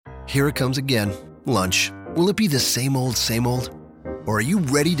Here it comes again. Lunch. Will it be the same old, same old? Or are you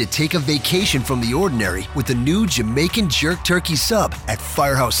ready to take a vacation from the ordinary with the new Jamaican Jerk Turkey Sub at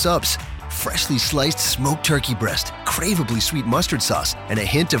Firehouse Subs? Freshly sliced smoked turkey breast, craveably sweet mustard sauce, and a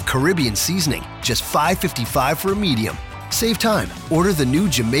hint of Caribbean seasoning. Just $5.55 for a medium. Save time. Order the new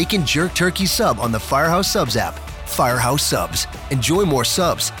Jamaican Jerk Turkey Sub on the Firehouse Subs app. Firehouse Subs. Enjoy more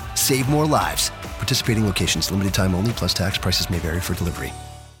subs. Save more lives. Participating locations. Limited time only, plus tax. Prices may vary for delivery.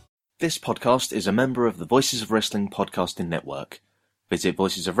 This podcast is a member of the Voices of Wrestling podcasting network. Visit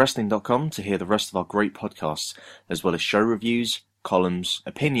voicesofwrestling.com to hear the rest of our great podcasts, as well as show reviews, columns,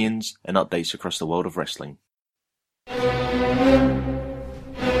 opinions, and updates across the world of wrestling.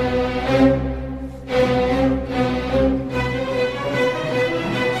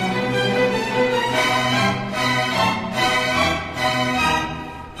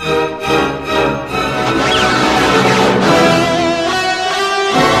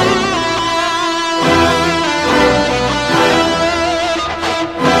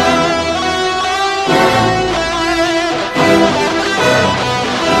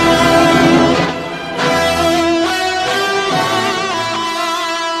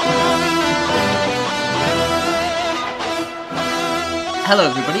 Hello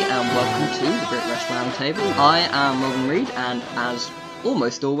everybody and welcome to the Brit Wrest Roundtable. I am Robin Reed and as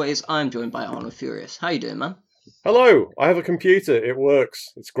almost always I'm joined by Arnold Furious. How you doing, man? Hello, I have a computer, it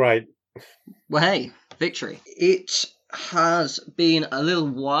works, it's great. Well hey, victory. It has been a little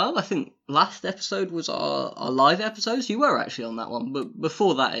while. I think last episode was our live episodes. You were actually on that one, but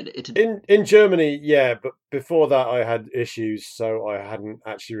before that it had... In Germany, yeah, but before that I had issues, so I hadn't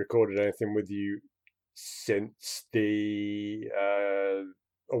actually recorded anything with you since the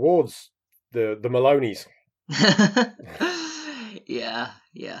awards, the Maloney's. yeah.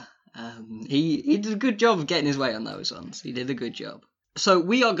 He did a good job of getting his way on those ones. He did a good job. So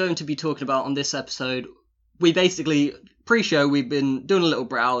we are going to be talking about on this episode, we basically, pre-show, we've been doing a little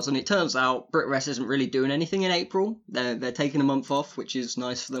browse, and it turns out BritWres isn't really doing anything in April. They're taking a month off, which is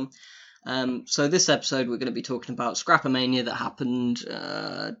nice for them. So this episode we're going to be talking about Scrapomania that happened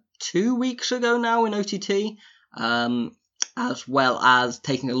 2 weeks ago now in OTT, as well as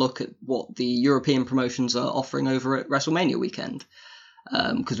taking a look at what the European promotions are offering over at WrestleMania weekend.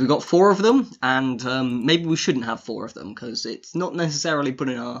 Because we've got 4 of them, and maybe we shouldn't have 4 of them, because it's not necessarily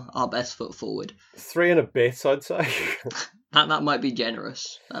putting our best foot forward. 3 and a bit, I'd say. that might be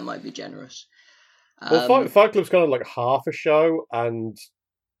generous. That might be generous. Well, Fight Club's kind of like half a show, and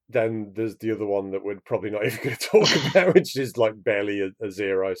then there's the other one that we're probably not even going to talk about, which is like barely a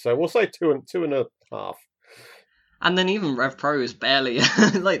 0. So we'll say 2 and a half. And then even Rev Pro is barely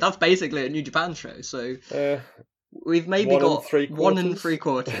like that's basically a New Japan show. So we've maybe got 1 and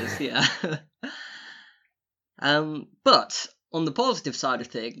 3/4. Yeah. But on the positive side of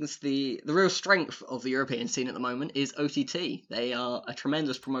things, the real strength of the European scene at the moment is OTT. They are a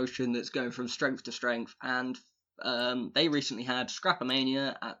tremendous promotion that's going from strength to strength, and they recently had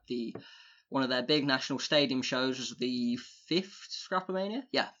Scrapomania at one of their big national stadium shows, the 5th Scrapomania?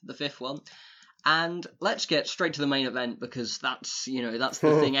 Yeah, the 5th one. And let's get straight to the main event, because that's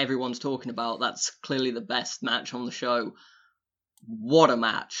the thing everyone's talking about. That's clearly the best match on the show. What a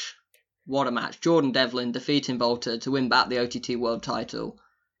match. What a match. Jordan Devlin defeating Volta to win back the OTT World title.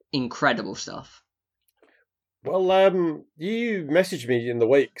 Incredible stuff. Well, you messaged me in the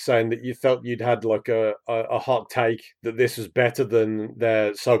week saying that you felt you'd had like a hot take that this was better than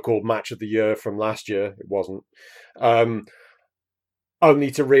their so-called match of the year from last year. It wasn't. Only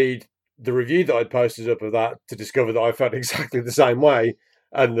to read the review that I'd posted up of that to discover that I felt exactly the same way,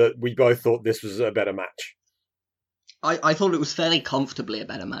 and that we both thought this was a better match. I thought it was fairly comfortably a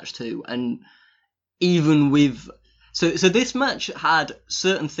better match too, and even with... So this match had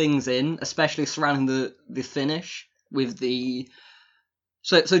certain things in, especially surrounding the finish with the...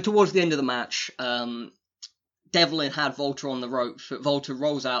 So towards the end of the match, Devlin had Volta on the ropes, but Volta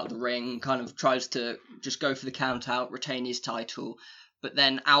rolls out of the ring, kind of tries to just go for the count out, retain his title, but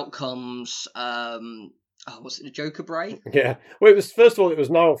then out comes... was it a Joker Bray? Yeah. Well, first of all, it was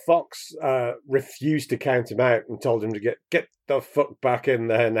Niall Fox refused to count him out and told him to get the fuck back in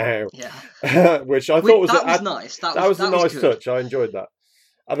there now. Yeah. Which I thought was nice. That was a nice good touch. I enjoyed that.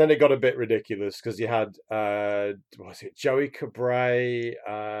 And then it got a bit ridiculous because you had was it Joey Cabray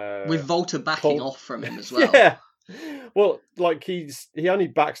with Volta backing off from him as well. Yeah. Well, like he only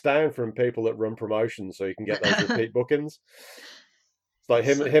backs down from people that run promotions so he can get those repeat bookings. It's like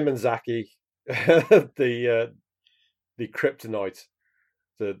him and Zaki. the kryptonite,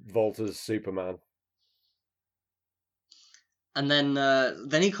 the Volta's Superman. And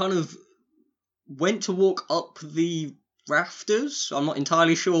then he kind of went to walk up the rafters. I'm not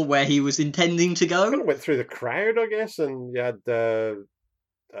entirely sure where he was intending to go. Kind of went through the crowd, I guess, and you had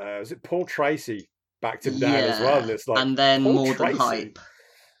was it Paul Tracy backed him down as well, and it's like, and then Paul more Tracy? than hype.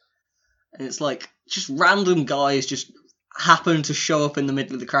 And it's like just random guys just happened to show up in the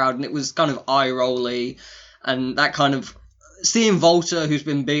middle of the crowd, and it was kind of eye-rolly, and that kind of seeing Volta, who's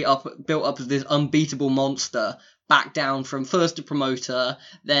been built up as this unbeatable monster, back down from first a promoter,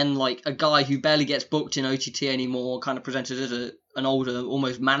 then like a guy who barely gets booked in OTT anymore, kind of presented as an older,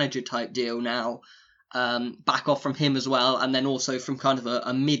 almost manager type deal now. Back off from him as well, and then also from kind of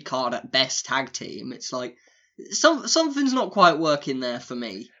a mid card at best tag team. It's like something's not quite working there for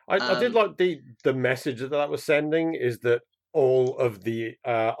me. I did like the message that was sending is that all of the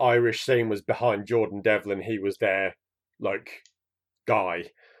Irish scene was behind Jordan Devlin. He was their like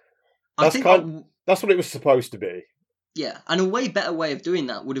guy. That's what it was supposed to be. Yeah, and a way better way of doing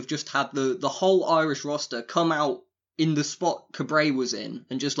that would have just had the whole Irish roster come out in the spot Cabray was in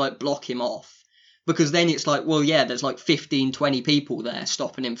and just like block him off. Because then it's like, well, yeah, there's like 15, 20 people there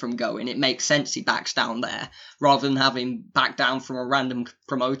stopping him from going. It makes sense he backs down there, rather than having back down from a random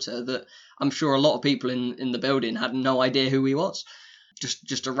promoter that I'm sure a lot of people in the building had no idea who he was.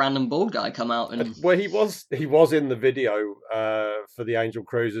 Just a random bald guy come out and... Well, he was in the video for the Angel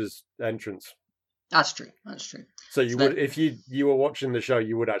Cruisers entrance. That's true. So you would, if you were watching the show,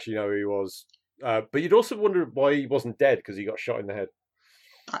 you would actually know who he was. But you'd also wonder why he wasn't dead, because he got shot in the head.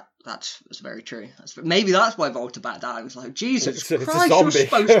 That's very true. Maybe that's why Volta backed out. I was like, Jesus it's Christ, you're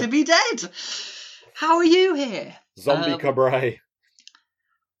supposed to be dead. How are you here? Zombie Cabray.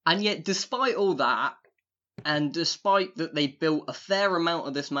 And yet, despite all that, and despite that they built a fair amount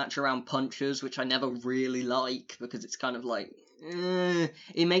of this match around punches, which I never really like, because it's kind of like,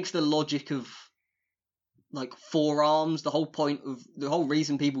 it makes the logic of like forearms. The whole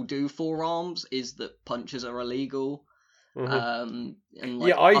reason people do forearms is that punches are illegal. Mm-hmm. And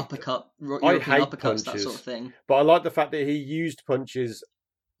like I hate uppercuts, punches, that sort of thing. But I like the fact that he used punches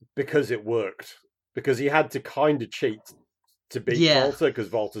because it worked. Because he had to kind of cheat to beat Volta, because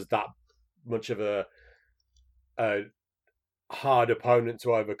Volta's that much of a hard opponent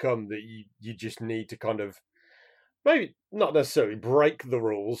to overcome that you just need to kind of maybe not necessarily break the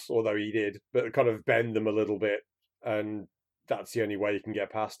rules, although he did, but kind of bend them a little bit, and that's the only way you can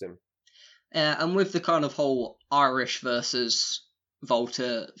get past him. And with the kind of whole Irish versus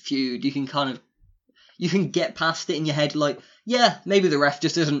Volta feud, you can get past it in your head, like, yeah, maybe the ref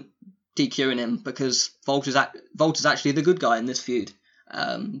just isn't DQing him because Volta's actually the good guy in this feud,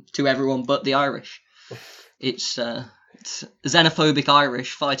 to everyone but the Irish. It's xenophobic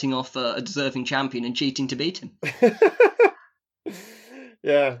Irish fighting off a deserving champion and cheating to beat him.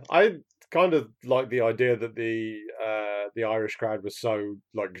 Yeah, I kind of like the idea that the Irish crowd was so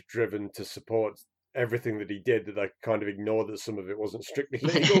like driven to support everything that he did that they kind of ignored that some of it wasn't strictly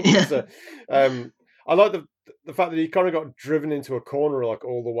legal. Yeah. So, I like the fact that he kind of got driven into a corner like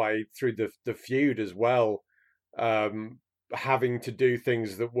all the way through the feud as well, having to do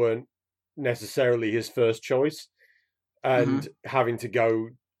things that weren't necessarily his first choice, and having to go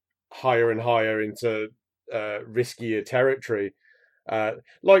higher and higher into riskier territory.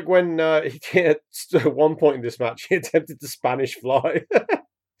 Like when he at one point in this match, he attempted the Spanish fly.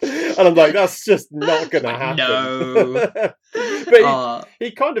 And I'm like, that's just not going to happen. No. But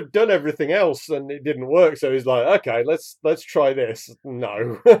he kind of done everything else and it didn't work. So he's like, okay, let's try this.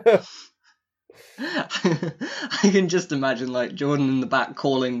 No. I can just imagine like Jordan in the back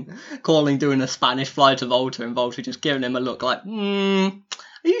calling, doing a Spanish fly to Volta, and Volta just giving him a look like, are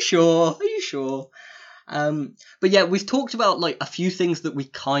you sure? Are you sure? But yeah, we've talked about like a few things that we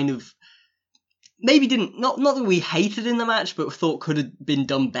kind of maybe didn't, not that we hated in the match, but thought could have been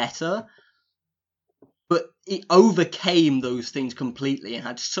done better. But it overcame those things completely and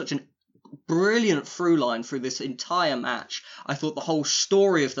had such an brilliant through line through this entire match. I thought the whole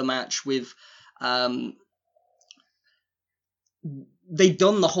story of the match with they'd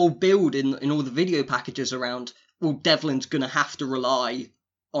done the whole build in all the video packages around, well, Devlin's gonna have to rely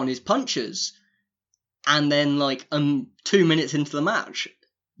on his punches. And then, like, 2 minutes into the match,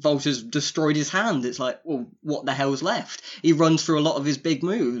 Volta's destroyed his hand. It's like, well, what the hell's left? He runs through a lot of his big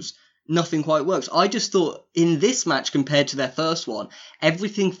moves. Nothing quite works. I just thought, in this match compared to their first one,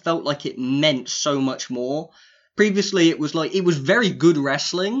 everything felt like it meant so much more. Previously, it was very good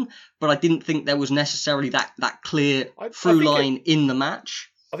wrestling, but I didn't think there was necessarily that clear through line in the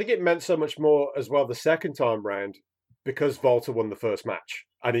match. I think it meant so much more as well the second time round, because Volta won the first match,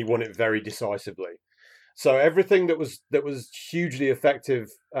 and he won it very decisively. So everything that was hugely effective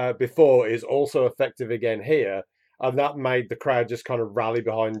before is also effective again here, and that made the crowd just kind of rally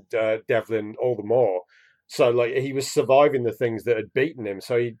behind Devlin all the more. So like he was surviving the things that had beaten him.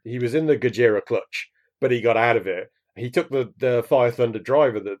 So he was in the Gojira clutch, but he got out of it. He took the Fire Thunder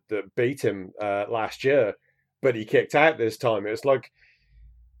driver that beat him last year, but he kicked out this time. It's like,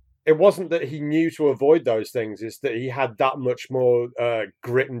 it wasn't that he knew to avoid those things. It's that he had that much more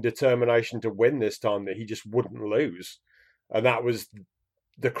grit and determination to win this time, that he just wouldn't lose. And that was,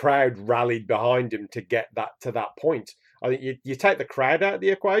 the crowd rallied behind him to get that to that point. I think you take the crowd out of the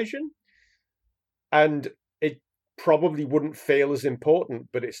equation and it probably wouldn't feel as important,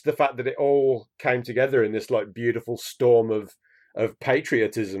 but it's the fact that it all came together in this like beautiful storm of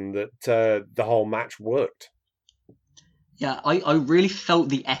patriotism that the whole match worked. Yeah, I really felt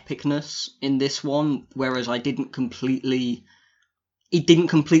the epicness in this one, whereas it didn't completely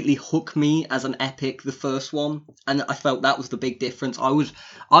hook me as an epic, the first one, and I felt that was the big difference. I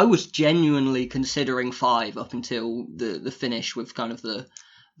was genuinely considering 5 up until the finish with kind of the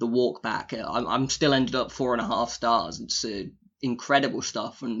walk back. I'm still ended up 4.5 stars. It's incredible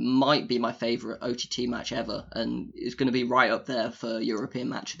stuff and might be my favourite OTT match ever, and it's going to be right up there for European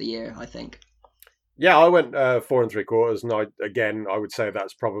Match of the Year, I think. Yeah, I went 4 3/4, and I would say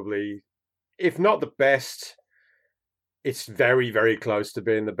that's probably, if not the best, it's very, very close to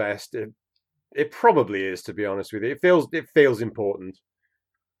being the best. It probably is, to be honest with you. It feels important.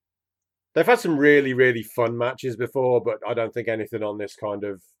 They've had some really, really fun matches before, but I don't think anything on this kind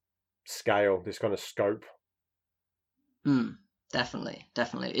of scale, this kind of scope. Definitely.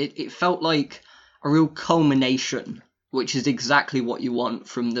 It felt like a real culmination, which is exactly what you want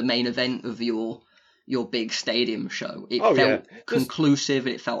from the main event of your big stadium show. It felt conclusive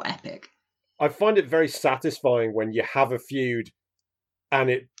and it felt epic. I find it very satisfying when you have a feud and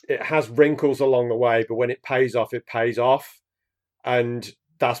it has wrinkles along the way, but when it pays off, it pays off. And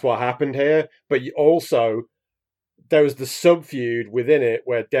that's what happened here. But also, there was the sub-feud within it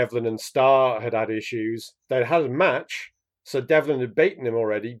where Devlin and Starr had issues. They'd had a match, so Devlin had beaten him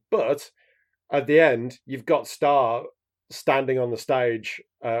already, but at the end, you've got Starr standing on the stage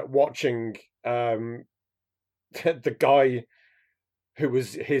watching the guy who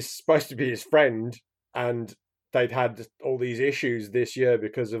was supposed to be his friend, and they'd had all these issues this year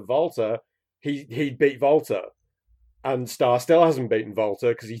because of Volta. He beat Volta, and Starr still hasn't beaten Volta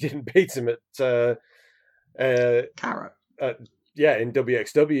because he didn't beat him at Carrot. In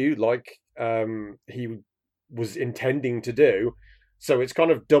WXW like he was intending to do. So it's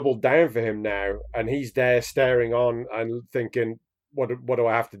kind of doubled down for him now, and he's there staring on and thinking, what do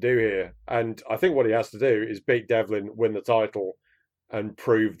I have to do here? And I think what he has to do is beat Devlin, win the title, and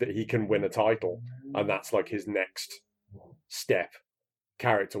prove that he can win a title. And that's like his next step,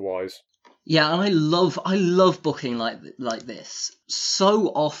 character-wise. Yeah, and I love booking like this. So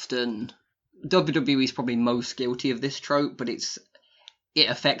often, WWE is probably most guilty of this trope, but it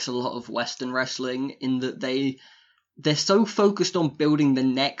affects a lot of Western wrestling in that they're so focused on building the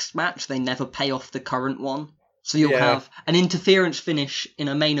next match, they never pay off the current one. So you'll have an interference finish in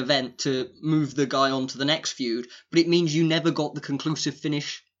a main event to move the guy on to the next feud, but it means you never got the conclusive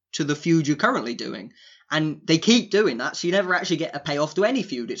finish to the feud you're currently doing. And they keep doing that, so you never actually get a payoff to any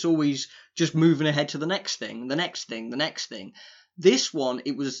feud. It's always just moving ahead to the next thing, the next thing, the next thing. This one,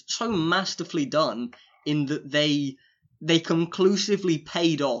 it was so masterfully done in that they conclusively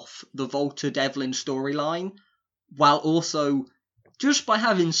paid off the Volta Devlin storyline, while also, just by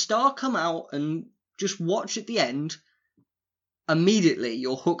having Starr come out and just watch at the end, immediately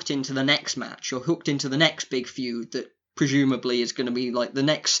you're hooked into the next match. You're hooked into the next big feud that presumably is going to be like the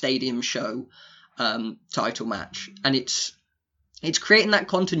next Stadium Show title match. And it's creating that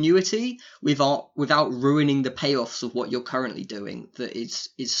continuity without ruining the payoffs of what you're currently doing that is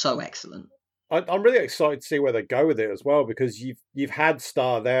so excellent. I'm really excited to see where they go with it as well, because you've had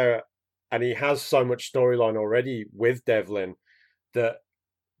Starr there and he has so much storyline already with Devlin that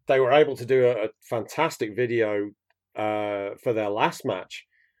they were able to do a fantastic video for their last match.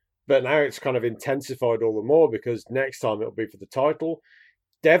 But now it's kind of intensified all the more because next time it'll be for the title.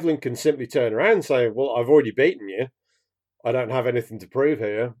 Devlin can simply turn around and say, well, I've already beaten you. I don't have anything to prove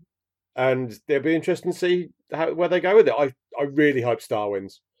here. And it'll be interesting to see where they go with it. I really hope Starr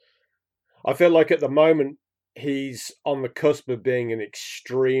wins. I feel like at the moment he's on the cusp of being an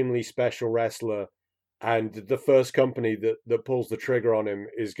extremely special wrestler, and the first company that pulls the trigger on him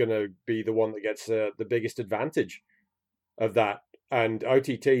is going to be the one that gets the biggest advantage of that. And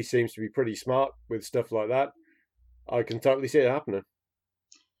OTT seems to be pretty smart with stuff like that. I can totally see it happening.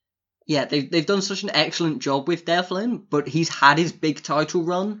 Yeah, they've done such an excellent job with Devlin, but he's had his big title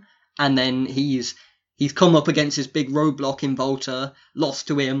run, and then he's come up against his big roadblock in Volta, lost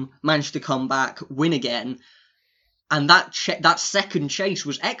to him, managed to come back, win again, and that second chase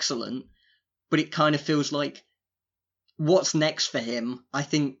was excellent. but it kind of feels like what's next for him. I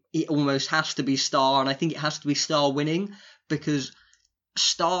think it almost has to be Star, and I think it has to be Star winning, because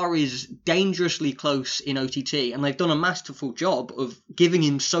Star is dangerously close in OTT, and they've done a masterful job of giving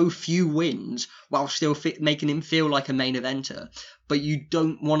him so few wins while still making him feel like a main eventer. But you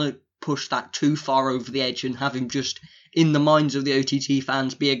don't want to push that too far over the edge and have him just, in the minds of the OTT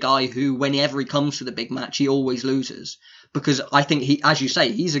fans, be a guy who, whenever he comes to the big match, he always loses. Because I think he, as you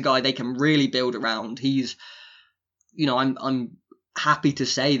say, he's a guy they can really build around. He's, I'm happy to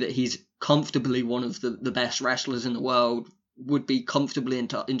say that he's comfortably one of the best wrestlers in the world. Would be comfortably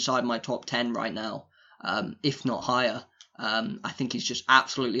inside my top 10 right now, if not higher. I think he's just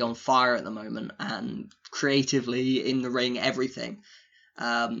absolutely on fire at the moment, and creatively, in the ring, everything.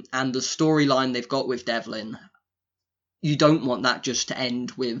 And the storyline they've got with Devlin, you don't want that just to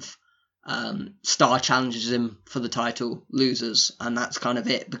end with Star challenges him for the title, loses, and that's kind of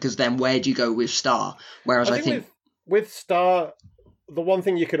it, because then where do you go with Star? Whereas I think with Star, the one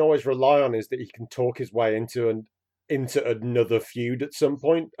thing you can always rely on is that he can talk his way into another feud at some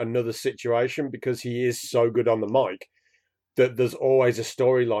point, another situation, because he is so good on the mic that there's always a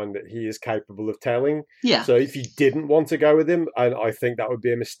storyline that he is capable of telling. Yeah. So if you didn't want to go with him, I think that would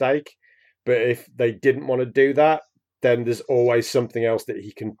be a mistake. But if they didn't want to do that, then there's always something else that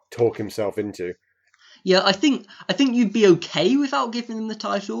he can talk himself into. Yeah, I think you'd be okay without giving him the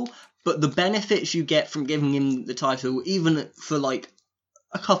title, but the benefits you get from giving him the title, even for like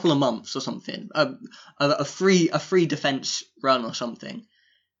a couple of months or something, a free defense run or something,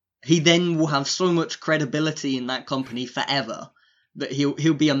 he then will have so much credibility in that company forever that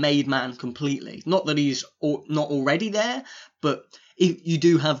he'll be a made man completely. Not that he's not already there, but you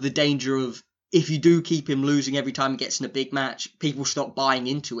do have the danger of, if you do keep him losing every time he gets in a big match, people stop buying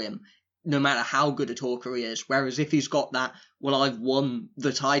into him, no matter how good a talker he is. Whereas if he's got that, well, I've won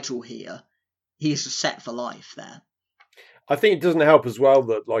the title here, he's set for life there. I think it doesn't help as well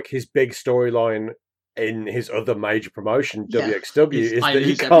that like his big storyline in his other major promotion, WXW, is that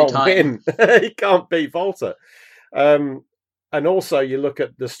he can't win. He can't beat Volta. And also you look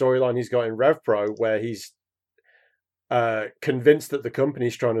at the storyline he's got in Rev Pro, where he's convinced that the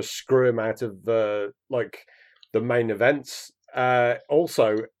company's trying to screw him out of the main events.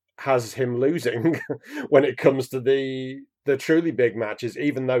 Also has him losing when it comes to the truly big matches,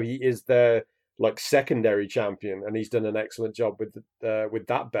 even though he is their secondary champion, and he's done an excellent job with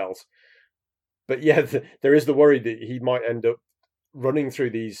that belt. But yeah, there is the worry that he might end up running through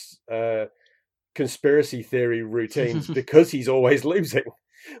these conspiracy theory routines because he's always losing,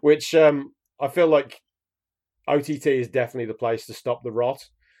 which I feel like OTT is definitely the place to stop the rot,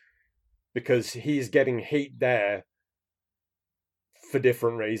 because he's getting heat there for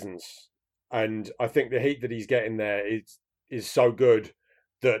different reasons. And I think the heat that he's getting there is so good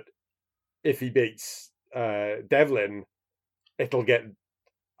that if he beats Devlin, it'll get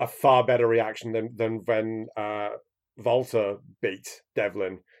a far better reaction than when Volta beat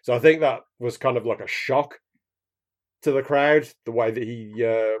Devlin. So I think that was kind of like a shock to the crowd, the way that he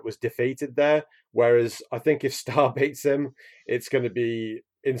was defeated there. Whereas I think if Star beats him, it's going to be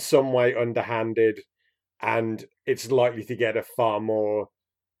in some way underhanded, and it's likely to get a far more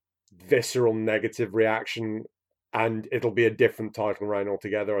visceral negative reaction, and it'll be a different title reign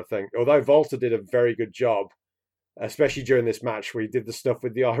altogether, I think. Although Volta did a very good job, especially during this match where he did the stuff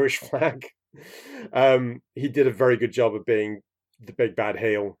with the Irish flag. He did a very good job of being the big bad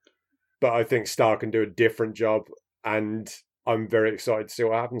heel. But I think Star can do a different job, and I'm very excited to see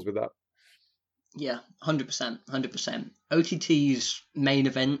what happens with that. Yeah, 100%, 100%. OTT's main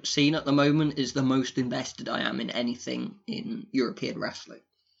event scene at the moment is the most invested I am in anything in European wrestling.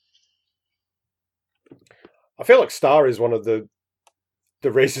 I feel like Star is one of the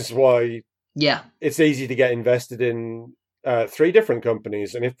reasons why it's easy to get invested in 3 different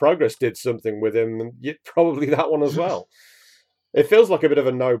companies, and if Progress did something with him, probably that one as well. It feels like a bit of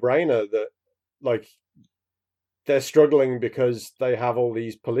a no-brainer that they're struggling because they have all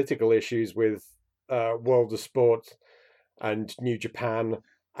these political issues with World of Sport and New Japan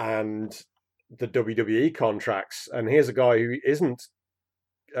and the WWE contracts, and here's a guy who isn't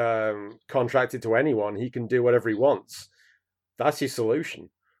contracted to anyone. He can do whatever he wants. That's his solution,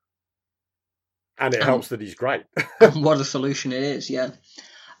 and it helps that he's great. What a solution it is! Yeah.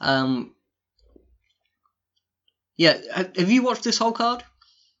 Yeah, have you watched this whole card?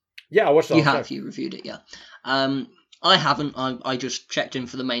 Yeah, I watched it. You have. You reviewed it, yeah. I haven't. I just checked in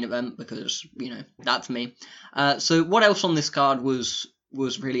for the main event because, that's me. So what else on this card was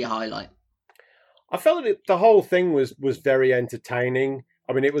really a highlight? I felt that the whole thing was very entertaining.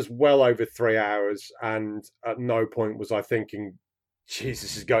 I mean, it was well over 3 hours, and at no point was I thinking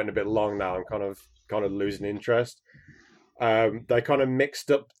Jesus, is going a bit long now. I'm kind of losing interest. They kind of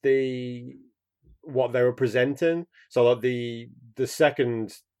mixed up what they were presenting. So like the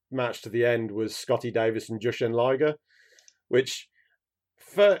second match to the end was Scotty Davis and Jushin Liger, which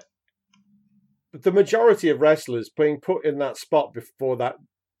for the majority of wrestlers being put in that spot before that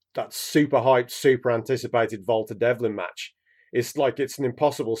super hyped, super anticipated Volta Devlin match, it's like it's an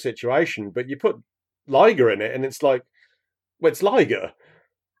impossible situation. But you put Liger in it, and it's like, well, it's Liger.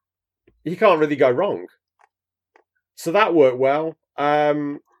 You can't really go wrong. So that worked well.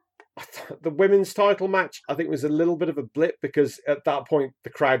 The women's title match, I think, was a little bit of a blip because at that point the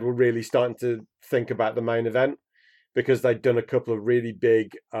crowd were really starting to think about the main event because they'd done a couple of really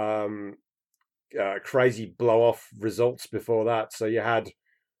big, crazy blow-off results before that. So you had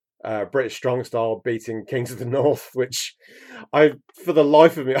British Strong Style beating Kings of the North, which for the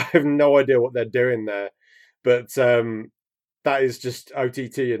life of me, I have no idea what they're doing there. But that is just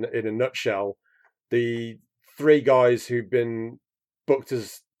OTT in a nutshell. The three guys who've been booked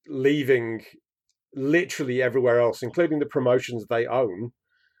as leaving literally everywhere else, including the promotions they own,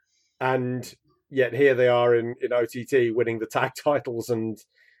 and yet here they are in OTT winning the tag titles and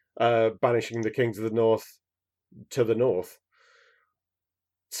banishing the Kings of the North to the north.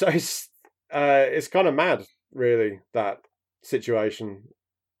 So it's kind of mad, really, that situation.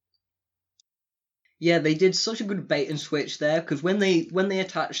 Yeah, they did such a good bait and switch there, because when they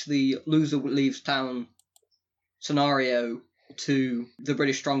attached the loser leaves town scenario to the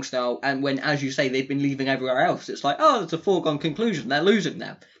British Strong Style, and when, as you say, they've been leaving everywhere else, it's like, oh, it's a foregone conclusion. They're losing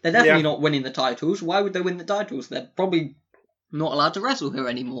now. They're definitely not winning the titles. Why would they win the titles? They're probably not allowed to wrestle here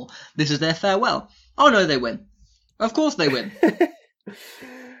anymore. This is their farewell. Oh no, they win. Of course they win.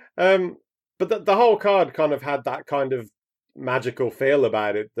 But the whole card kind of had that kind of magical feel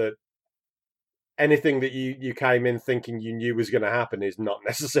about it, that anything that you came in thinking you knew was going to happen is not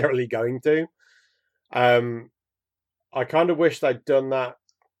necessarily going to. I kind of wish they'd done that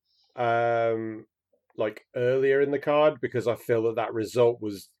like earlier in the card, because I feel that result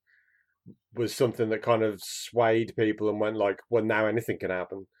was something that kind of swayed people and went like, well, now anything can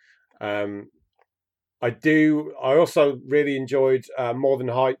happen. I also really enjoyed More Than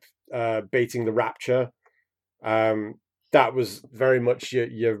Hype beating the Rapture. That was very much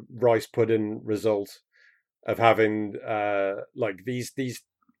your rice pudding result of having like these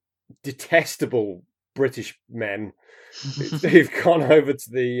detestable British men who've gone over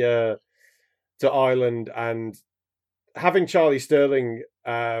to Ireland, and having Charlie Sterling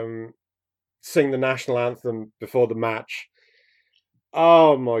sing the national anthem before the match.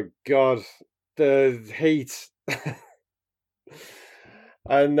 Oh my God, the heat.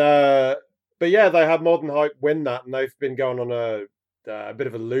 And but yeah, they had More Than Hype win that, and they've been going on a bit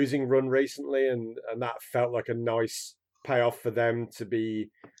of a losing run recently, and that felt like a nice payoff for them to be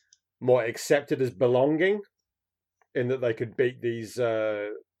more accepted as belonging, in that they could beat these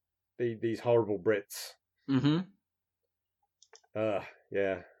horrible Brits. Mm-hmm.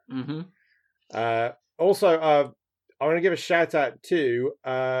 Yeah. Mm-hmm. Also, I want to give a shout out to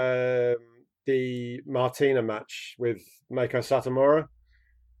the Martina match with Meiko Satomura.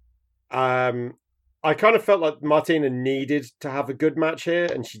 I kind of felt like Martina needed to have a good match here,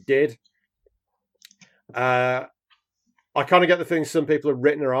 and she did. I kind of get the feeling some people have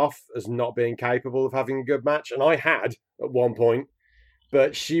written her off as not being capable of having a good match, and I had at one point,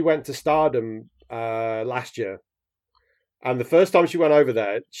 but she went to Stardom last year, and the first time she went over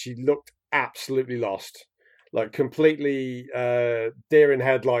there, she looked absolutely lost, like completely deer in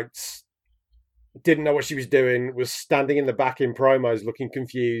headlights, didn't know what she was doing, was standing in the back in promos looking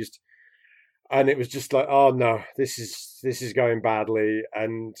confused, and it was just like, oh no, this is going badly,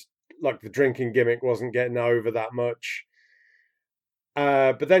 and like the drinking gimmick wasn't getting over that much.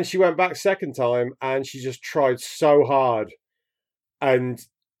 But then she went back second time, and she just tried so hard, and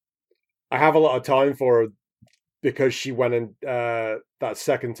I have a lot of time for her because she went and that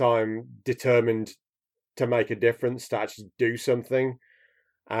second time determined to make a difference, to actually do something.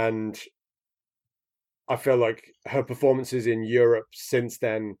 And I feel like her performances in Europe since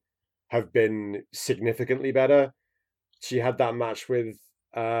then have been significantly better. She had that match with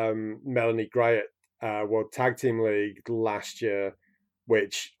Melanie Gray at World Tag Team League last year,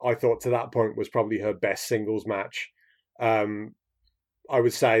 which I thought to that point was probably her best singles match. I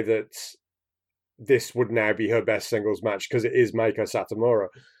would say that this would now be her best singles match because it is Meiko Satomura.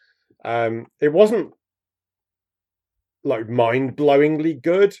 It wasn't like mind-blowingly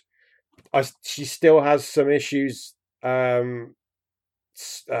good. She still has some issues, cardio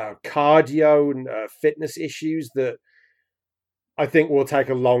and fitness issues that I think will take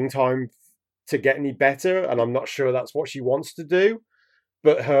a long time to get any better, and I'm not sure that's what she wants to do.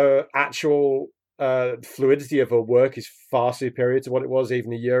 but her actual fluidity of her work is far superior to what it was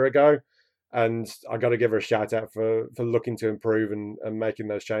even a year ago. And I got to give her a shout out for looking to improve and making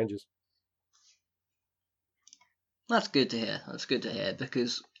those changes. That's good to hear. That's good to hear,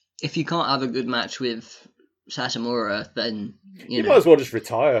 because if you can't have a good match with Satomura, then you know. Might as well just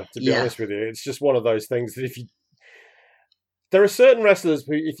retire, to be honest with you. It's just one of those things that there are certain wrestlers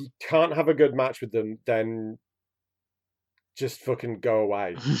who, if you can't have a good match with them, then just fucking go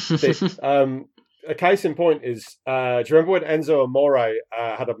away. A case in point is, do you remember when Enzo Amore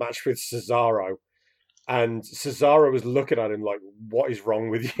had a match with Cesaro? And Cesaro was looking at him like, what is wrong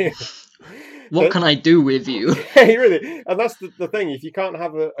with you? What can I do with you? Yeah, really. And that's the thing. If you can't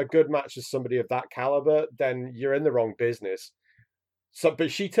have a good match with somebody of that caliber, then you're in the wrong business. So,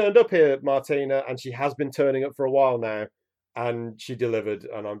 but she turned up here, Martina, and she has been turning up for a while now. And she delivered,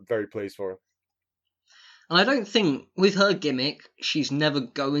 and I'm very pleased for her. And I don't think, with her gimmick, she's never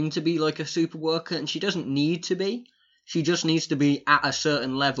going to be like a super worker, and she doesn't need to be. She just needs to be at a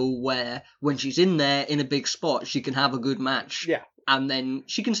certain level where, when she's in there, in a big spot, she can have a good match. Yeah. And then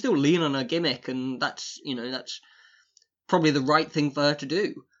she can still lean on her gimmick, and that's probably the right thing for her to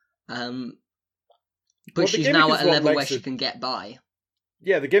do. But she's now at a level where she can get by.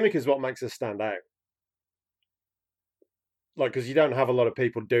 Yeah, the gimmick is what makes her stand out. Like, because you don't have a lot of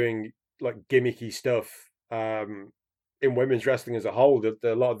people doing, like, gimmicky stuff in women's wrestling as a whole.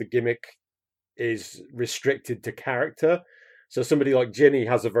 A lot of the gimmick is restricted to character. So somebody like Ginny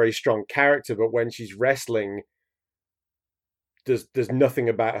has a very strong character, but when she's wrestling, there's nothing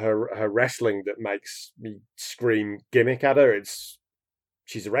about her wrestling that makes me scream gimmick at her.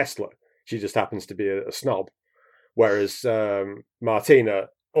 She's a wrestler. She just happens to be a snob. Whereas Martina,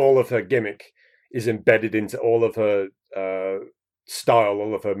 all of her gimmick is embedded into all of her style,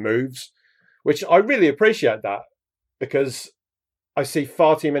 all of her moves, which I really appreciate that, because I see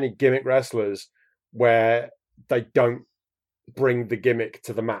far too many gimmick wrestlers where they don't bring the gimmick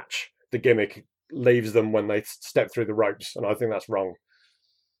to the match. The gimmick leaves them when they step through the ropes, and I think that's wrong.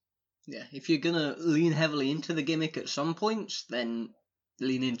 Yeah, if you're going to lean heavily into the gimmick at some points, then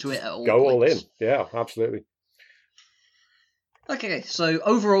lean into it at all Go points. all in. Yeah, absolutely. Okay, so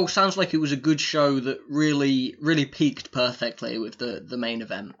overall, sounds like it was a good show that really, really peaked perfectly with the main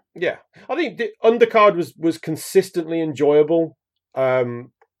event. Yeah, I think the undercard was consistently enjoyable. There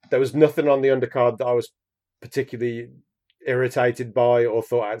was nothing on the undercard that I was particularly irritated by or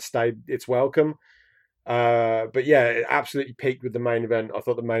thought outstayed its welcome. But yeah, it absolutely peaked with the main event. I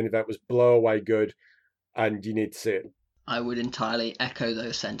thought the main event was blow away good, and you need to see it. I would entirely echo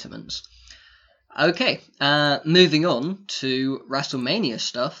those sentiments. Okay, moving on to WrestleMania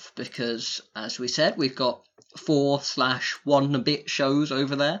stuff, because, as we said, we've got 4/1 and a bit shows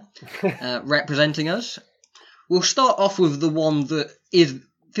over there representing us. We'll start off with the one that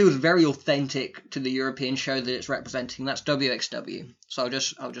feels very authentic to the European show that it's representing. That's WXW. So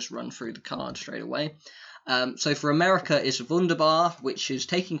I'll just run through the card straight away. So for America, it's Wunderbar, which is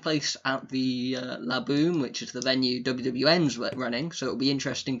taking place at the La Boom, which is the venue WWN's running. So it'll be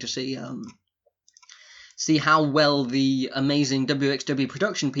interesting to see how well the amazing WXW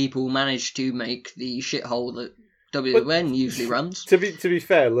production people manage to make the shithole that WWN usually runs. To be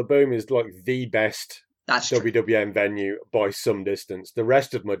fair, La Boom is like the best WWN true. venue by some distance. The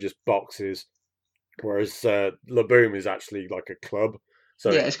rest of them are just boxes, whereas La Boom is actually like a club.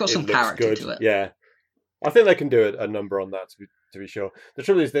 So yeah, it's got some character to it. Yeah, I think they can do a number on that, to be sure. The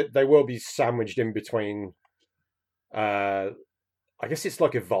trouble is that they will be sandwiched in between. I guess it's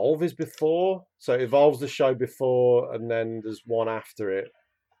like Evolve is before, so Evolve's the show before, and then there's one after it,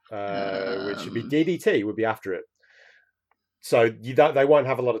 which would be DDT would be after it. So they won't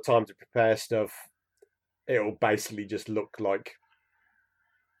have a lot of time to prepare stuff. It'll basically just look like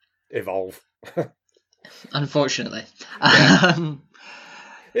Evolve. Unfortunately. Yeah.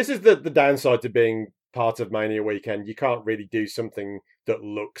 This is the downside to being part of Mania Weekend. You can't really do something that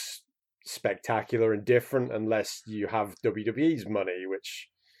looks spectacular and different unless you have WWE's money, which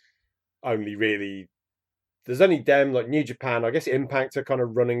only really there's only them, like New Japan. I guess Impact are kind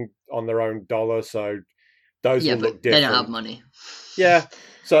of running on their own dollar, so those will look different. They don't have money. Yeah,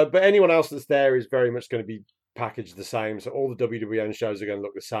 so but anyone else that's there is very much going to be packaged the same. So all the WWN shows are going to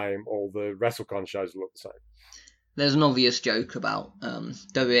look the same. All the WrestleCon shows will look the same. There's an obvious joke about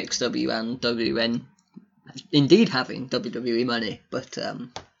WXW and WN indeed having WWE money, but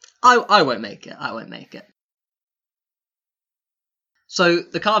I won't make it. I won't make it. So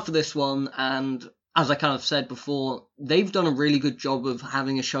the card for this one, and as I kind of said before, they've done a really good job of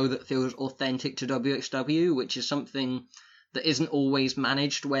having a show that feels authentic to WXW, which is something that isn't always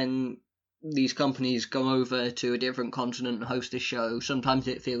managed when these companies go over to a different continent and host a show, sometimes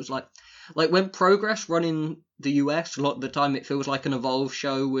it feels like when Progress run in the US, a lot of the time it feels like an Evolve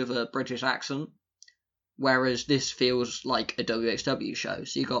show with a British accent, whereas this feels like a WXW show.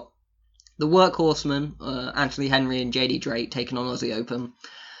 So you got the Workhorsemen, Anthony Henry and JD Drake taking on Aussie Open,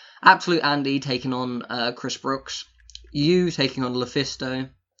 Absolute Andy taking on Chris Brooks, You taking on LuFisto,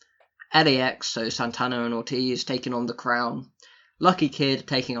 LAX, so Santana and Ortiz taking on The Crown, Lucky Kid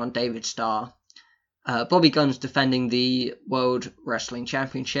taking on David Starr, Bobby Guns defending the World Wrestling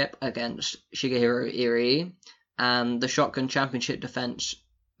Championship against Shigehiro Irie, and the Shotgun Championship defense,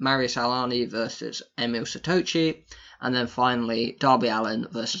 Marius Alani versus Emil Satochi, and then finally Darby Allin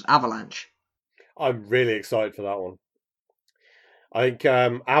versus Avalanche. I'm really excited for that one. I think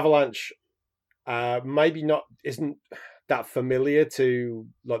Avalanche maybe isn't that familiar to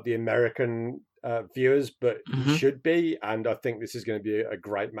like the American viewers, but he should be, and I think this is going to be a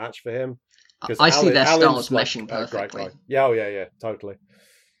great match for him. I see their styles meshing perfectly. Yeah, totally.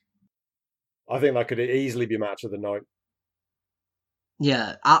 I think that could easily be match of the night.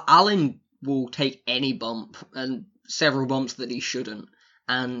 Yeah, Allin will take any bump, and several bumps that he shouldn't,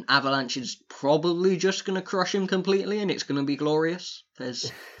 and Avalanche is probably just going to crush him completely, and it's going to be glorious.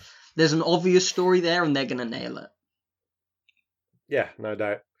 There's an obvious story there, and they're going to nail it. Yeah, no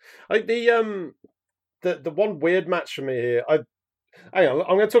doubt. Like the one weird match for me here, I'm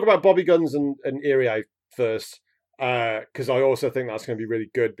going to talk about Bobby Guns and Irie first, because I also think that's going to be really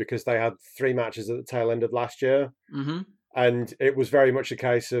good, because they had 3 matches at the tail end of last year, and it was very much a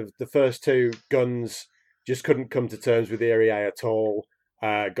case of the first 2 Guns just couldn't come to terms with Irie at all,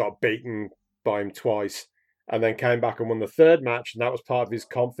 got beaten by him twice, and then came back and won the 3rd match, and that was part of his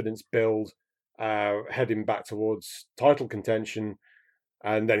confidence build, heading back towards title contention,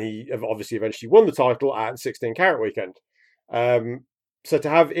 and then he obviously eventually won the title at 16 Carat Weekend. So to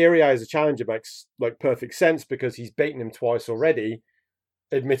have Irie as a challenger makes like perfect sense, because he's beaten him twice already.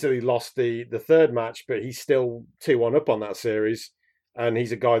 Admittedly lost the 3rd match, but he's still 2-1 up on that series, and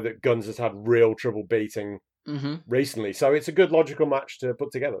he's a guy that Guns has had real trouble beating recently. So it's a good logical match to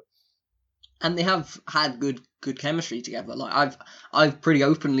put together. And they have had good chemistry together. Like I've pretty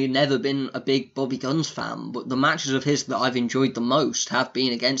openly never been a big Bobby Guns fan, but the matches of his that I've enjoyed the most have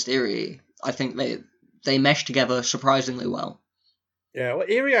been against Irie. I think they mesh together surprisingly well. Yeah, well,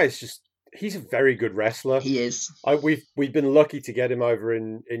 Irie is he's a very good wrestler. He is. We've been lucky to get him over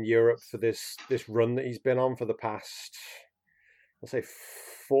in Europe for this run that he's been on for the past, let's say,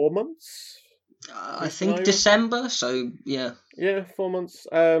 4 months. I think December, so yeah. Yeah, 4 months.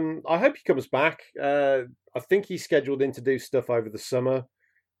 I hope he comes back. I think he's scheduled in to do stuff over the summer,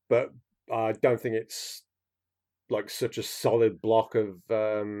 but I don't think it's like such a solid block of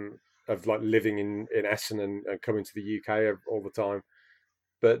like living in Essen and coming to the UK all the time.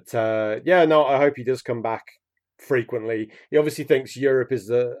 But I hope he does come back frequently. He obviously thinks Europe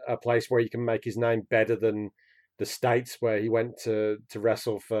is a place where he can make his name better than the States, where he went to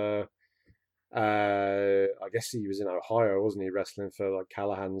wrestle for. I guess he was in Ohio, wasn't he, wrestling for like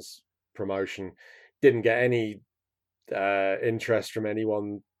Callahan's promotion? Didn't get any interest from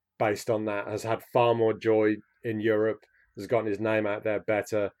anyone based on that. Has had far more joy in Europe. Has gotten his name out there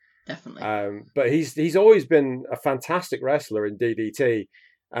better. Definitely. But he's always been a fantastic wrestler in DDT,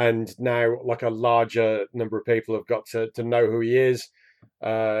 and now like a larger number of people have got to know who he is,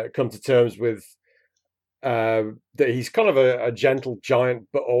 come to terms with that he's kind of a gentle giant,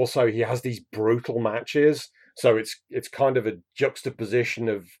 but also he has these brutal matches. So it's kind of a juxtaposition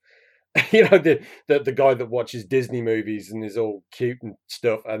of, the guy that watches Disney movies and is all cute and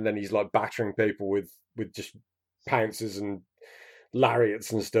stuff, and then he's like battering people with just pounces and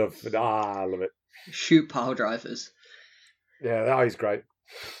lariats and stuff. But, I love it. Shoot pile drivers. Yeah, that is great.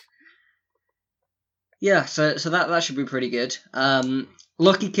 Yeah, so that should be pretty good.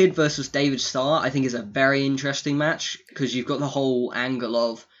 Lucky Kid versus David Starr, I think, is a very interesting match, because you've got the whole angle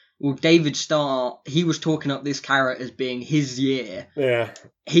of, well, David Starr, he was talking up this carrot as being his year. Yeah.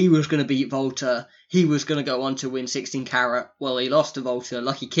 He was going to beat Volta. He was going to go on to win 16 Carat. Well, he lost to Volta.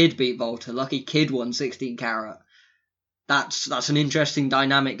 Lucky Kid beat Volta. Lucky Kid won 16 Carat. That's an interesting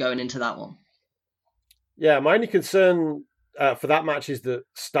dynamic going into that one. Yeah, my only concern for that match is that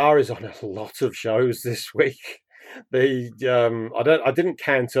Starr is on a lot of shows this week. I didn't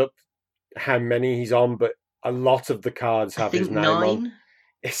count up how many he's on, but a lot of the cards have his name 9. on.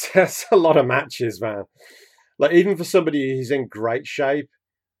 It's a lot of matches, man. Like, even for somebody who's in great shape,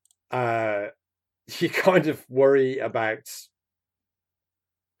 you kind of worry about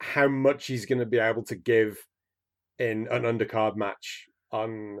how much he's going to be able to give in an undercard match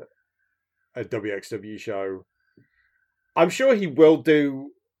on a WXW show. I'm sure he will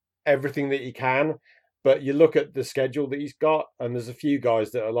do everything that he can. But you look at the schedule that he's got, and there's a few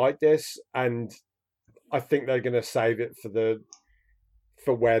guys that are like this, and I think they're going to save it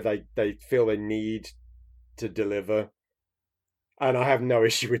for where they feel they need to deliver. And I have no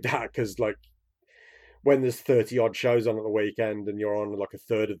issue with that, because like when there's 30 odd shows on at the weekend and you're on like a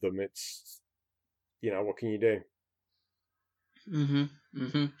third of them, it's, what can you do?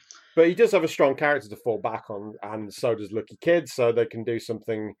 But he does have a strong character to fall back on, and so does Lucky Kid, so they can do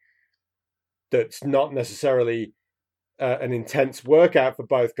something that's not necessarily an intense workout for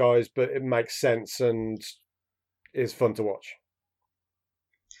both guys, but it makes sense and is fun to watch.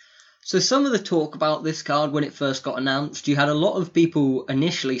 So some of the talk about this card when it first got announced, you had a lot of people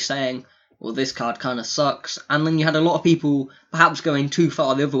initially saying, well, this card kind of sucks. And then you had a lot of people perhaps going too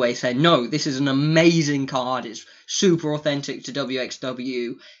far the other way, saying, no, this is an amazing card. It's super authentic to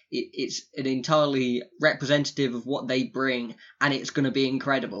WXW. It's an entirely representative of what they bring, and it's going to be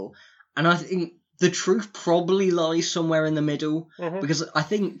incredible. And I think the truth probably lies somewhere in the middle, because I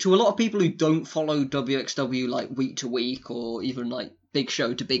think to a lot of people who don't follow WXW like week to week or even like big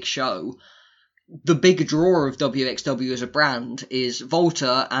show to big show, the big draw of WXW as a brand is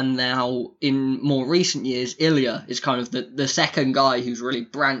Volta, and now in more recent years, Ilya is kind of the second guy who's really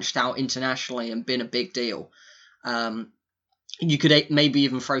branched out internationally and been a big deal. You could maybe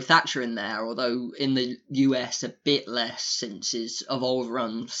even throw Thatcher in there, although in the US a bit less, since his Evolve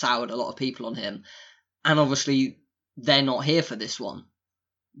run soured a lot of people on him. And obviously they're not here for this one.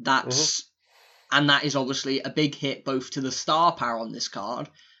 And that is obviously a big hit both to the star power on this card,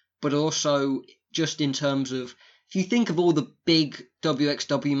 but also just in terms of, if you think of all the big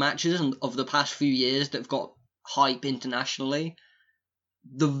WXW matches of the past few years that have got hype internationally,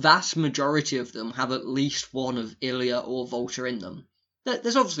 the vast majority of them have at least one of Ilya or Volta in them.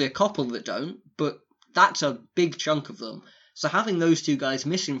 There's obviously a couple that don't, but that's a big chunk of them. So having those two guys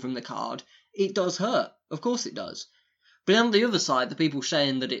missing from the card, it does hurt. Of course it does. But on the other side, the people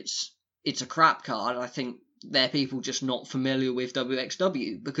saying that it's a crap card, I think they're people just not familiar with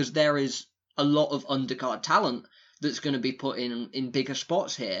WXW, because there is a lot of undercard talent that's going to be put in bigger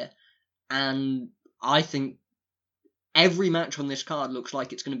spots here. And I think every match on this card looks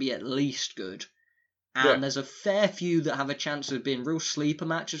like it's going to be at least good. And there's a fair few that have a chance of being real sleeper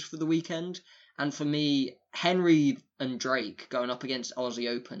matches for the weekend. And for me, Henry and Drake going up against Aussie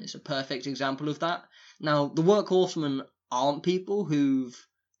Open is a perfect example of that. Now, the Workhorsemen aren't people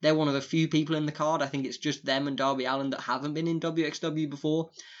they're one of a few people in the card. I think it's just them and Darby Allin that haven't been in WXW before.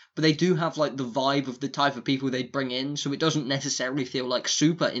 But they do have like the vibe of the type of people they'd bring in, so it doesn't necessarily feel like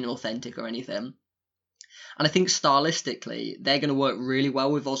super inauthentic or anything. And I think stylistically, they're going to work really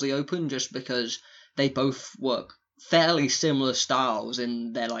well with Aussie Open, just because they both work fairly similar styles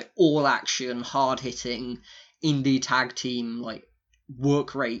in their like all-action, hard-hitting, indie tag team, like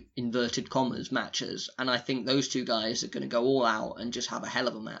work rate, inverted commas, matches. And I think those two guys are going to go all out and just have a hell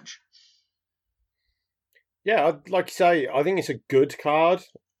of a match. Yeah, like you say, I think it's a good card.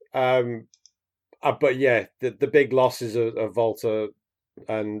 But yeah, the big losses of Volta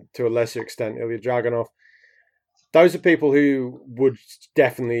and to a lesser extent Ilya Dragunov, those are people who would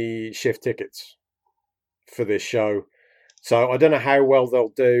definitely shift tickets for this show. So I don't know how well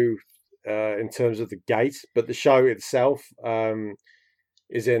they'll do in terms of the gate, but the show itself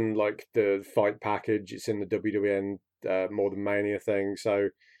is in like the fight package. It's in the WWN More Than Mania thing. So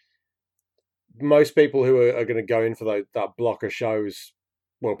most people who are going to go in for that block of shows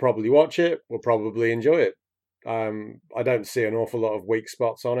will probably watch it, will probably enjoy it. I don't see an awful lot of weak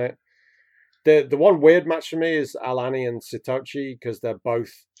spots on it. The one weird match for me is Alani and Satoshi, because they're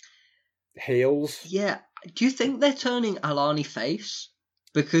both heels. Yeah. Do you think they're turning Alani face?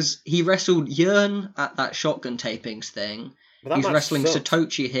 Because he wrestled Yearn at that shotgun tapings thing. He's wrestling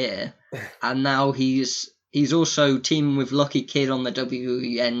Satoshi here. And now he's also teaming with Lucky Kid on the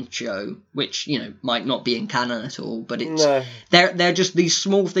WEN show, which, might not be in canon at all, but it's they're just these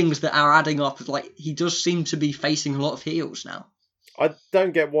small things that are adding up. Like, he does seem to be facing a lot of heels now. I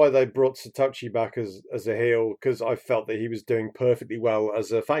don't get why they brought Satoshi back as a heel, because I felt that he was doing perfectly well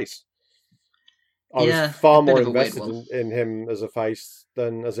as a face. I was far more invested in him as a face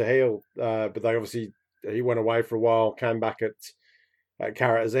than as a heel. But he went away for a while, came back at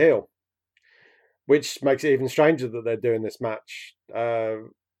Carrot as a heel, which makes it even stranger that they're doing this match. I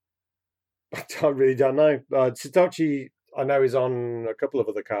really don't know. Satoshi, I know, is on a couple of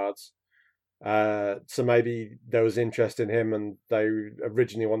other cards. So maybe there was interest in him, and they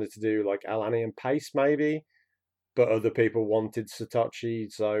originally wanted to do like Alani and Pace maybe, but other people wanted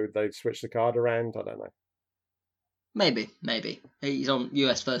Satoshi, so they switched the card around. I don't know. Maybe. He's on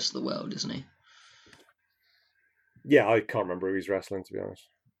US vs. the World, isn't he? Yeah, I can't remember who he's wrestling, to be honest.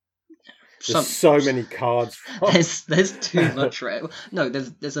 There's so many cards. There's too much. No,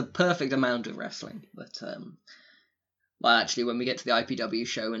 there's a perfect amount of wrestling, but well, actually, when we get to the IPW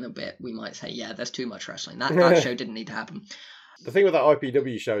show in a bit, we might say, yeah, there's too much wrestling. That show didn't need to happen. The thing with that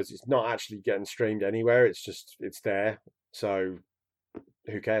IPW show is it's not actually getting streamed anywhere. It's there. So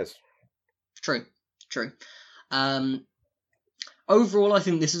who cares? True. Overall, I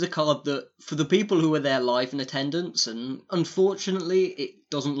think this is a card that, for the people who were there live in attendance, and unfortunately, it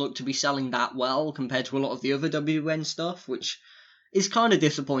doesn't look to be selling that well compared to a lot of the other WN stuff, which is kind of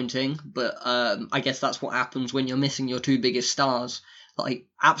disappointing, but I guess that's what happens when you're missing your two biggest stars. Like,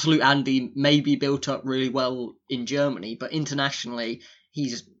 Absolute Andy may be built up really well in Germany, but internationally,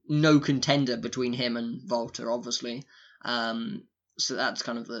 he's no contender between him and Walter, obviously. So that's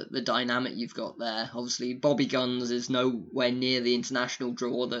kind of the dynamic you've got there. Obviously, Bobby Guns is nowhere near the international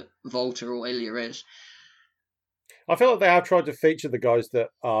draw that Walter or Ilya is. I feel like they have tried to feature the guys that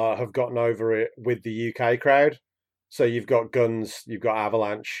have gotten over it with the UK crowd. So you've got Guns, you've got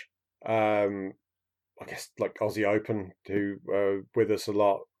Avalanche, I guess like Aussie Open, who are with us a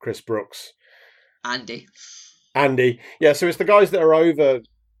lot, Chris Brooks. Andy. Yeah, so it's the guys that are over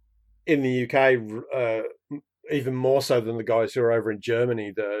in the UK, even more so than the guys who are over in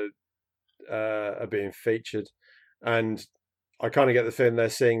Germany that are being featured. And I kind of get the feeling they're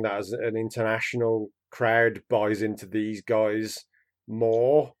seeing that as an international crowd buys into these guys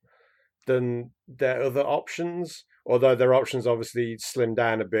more than their other options, although their options obviously slim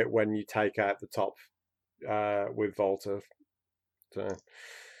down a bit when you take out the top with Walter. So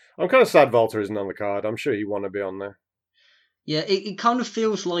I'm kind of sad Walter isn't on the card. I'm sure he'd want to be on there. Yeah, it kind of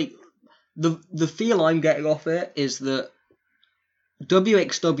feels like the feel I'm getting off it is that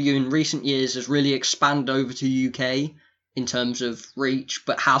WXW in recent years has really expanded over to UK in terms of reach,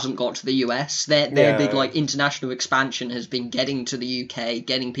 but hasn't got to the US. Their big like international expansion has been getting to the UK,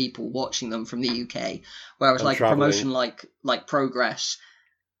 getting people watching them from the UK. Whereas like traveling. A promotion like Progress,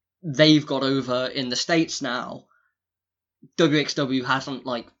 they've got over in the States now. WXW hasn't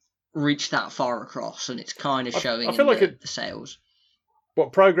like reached that far across, and it's kind of showing in the sales.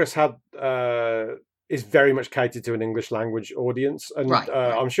 What Progress had is very much catered to an English language audience, and right.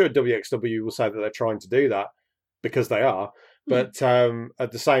 I'm sure WXW will say that they're trying to do that because they are. But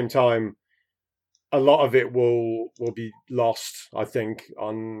at the same time, a lot of it will be lost, I think,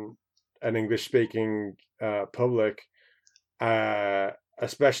 on an English speaking public,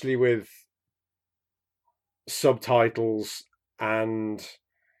 especially with subtitles and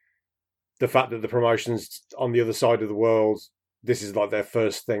the fact that the promotions on the other side of the world, this is like their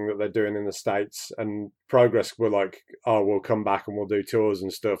first thing that they're doing in the States, and Progress were like, oh, we'll come back and we'll do tours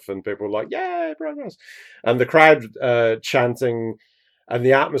and stuff, and people were like, yay, Progress. And the crowd chanting and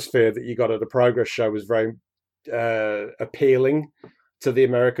the atmosphere that you got at a Progress show was very appealing to the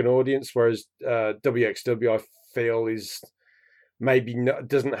American audience, whereas WXW, I feel, is maybe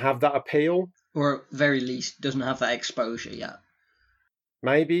doesn't have that appeal. Or at very least doesn't have that exposure yet.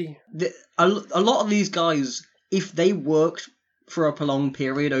 Maybe. A lot of these guys, if they worked for a prolonged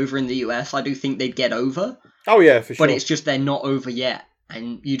period over in the US, I do think they'd get over. Oh yeah, for sure. But it's just they're not over yet,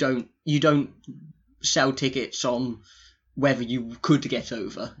 and you don't sell tickets on whether you could get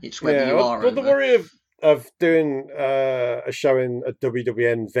over. It's whether you are over. Well, the worry of doing a show in a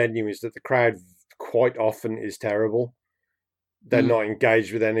WWN venue is that the crowd quite often is terrible. They're not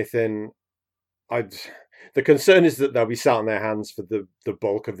engaged with anything. The concern is that they'll be sat on their hands for the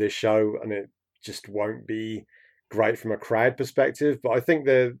bulk of this show, and it just won't be great from a crowd perspective. But I think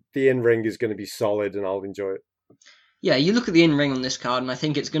the in-ring is going to be solid, and I'll enjoy it. Yeah, you look at the in-ring on this card, and I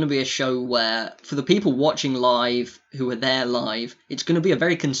think it's going to be a show where, for the people watching live, who are there live, it's going to be a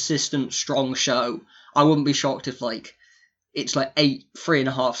very consistent, strong show. I wouldn't be shocked if it's 8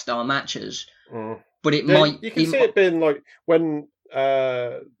 3.5-star matches. But it might... You can see it being like when...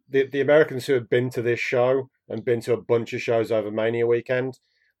 the Americans who have been to this show and been to a bunch of shows over Mania weekend,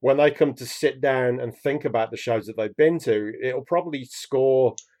 when they come to sit down and think about the shows that they've been to, it'll probably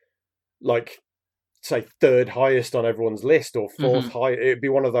score say 3rd highest on everyone's list or 4th highest. It'd be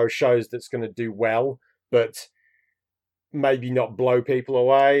one of those shows that's going to do well, but maybe not blow people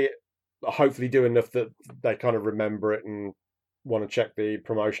away. Hopefully do enough that they kind of remember it and want to check the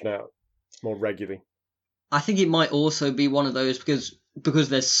promotion out more regularly. I think it might also be one of those because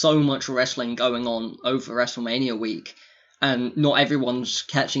there's so much wrestling going on over WrestleMania week and not everyone's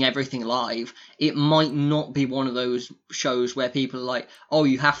catching everything live. It might not be one of those shows where people are like, oh,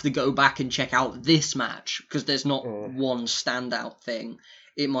 you have to go back and check out this match because there's not one standout thing.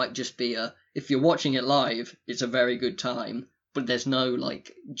 It might just be if you're watching it live, it's a very good time, but there's no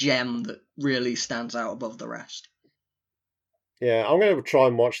gem that really stands out above the rest. Yeah, I'm going to try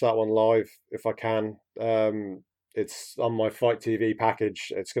and watch that one live if I can. It's on my Fight TV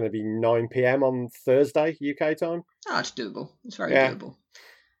package. It's going to be 9 p.m. on Thursday, UK time. Oh, it's doable. It's very Yeah. doable.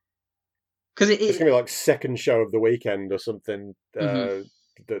 Because It's going to be like second show of the weekend or something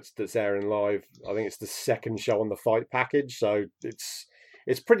that's airing live. I think it's the second show on the Fight package, so it's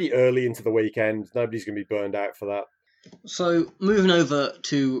pretty early into the weekend. Nobody's going to be burned out for that. So, moving over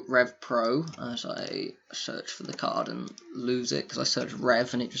to Rev Pro, as I search for the card and lose it, because I search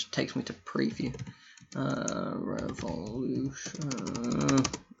Rev and it just takes me to preview. Revolution,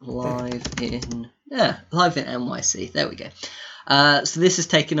 live in NYC, there we go. So this is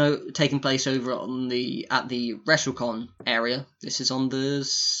taking place over at the WrestleCon area. This is on the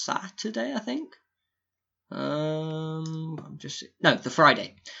Saturday, I think. The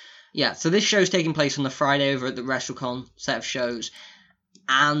Friday. Yeah, so this show's taking place on the Friday over at the WrestleCon set of shows,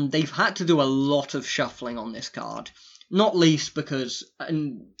 and they've had to do a lot of shuffling on this card. Not least because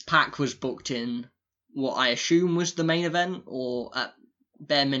Pac was booked in what I assume was the main event, or at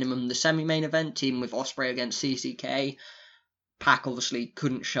bare minimum the semi-main event, team with Ospreay against CCK. Pac obviously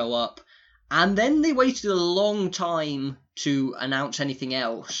couldn't show up, and then they waited a long time to announce anything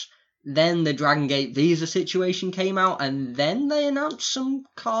else. Then the Dragon Gate visa situation came out, and then they announced some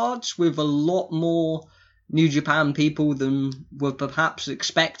cards with a lot more New Japan people than were perhaps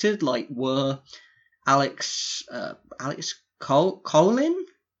expected, like were Alex Coughlin, I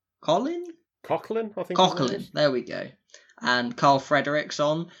think. Coughlin, there we go, and Carl Fredericks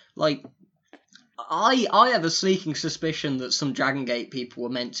on. Like, I have a sneaking suspicion that some Dragon Gate people were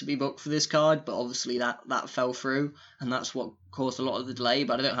meant to be booked for this card, but obviously that fell through, and that's what caused a lot of the delay,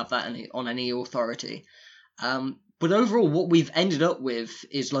 but I don't have that on any authority. But overall, what we've ended up with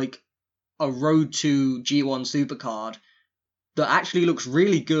is like a Road to G1 Supercard that actually looks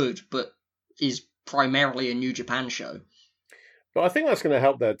really good, but is primarily a New Japan show. But I think that's going to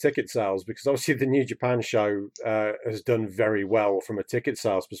help their ticket sales, because obviously the New Japan show has done very well from a ticket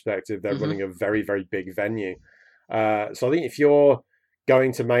sales perspective. They're running a very, very big venue. So I think if you're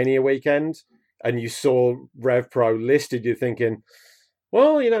going to Mania weekend and you saw Rev Pro listed, you're thinking,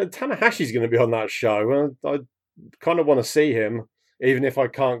 well, Tanahashi's going to be on that show. Well, I kind of want to see him, even if I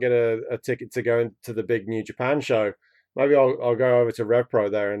can't get a ticket to go into the big New Japan show. Maybe I'll go over to Rev Pro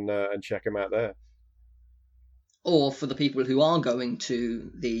there and check him out there. Or for the people who are going to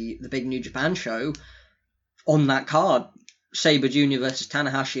the big New Japan show, on that card, Sabre Jr. versus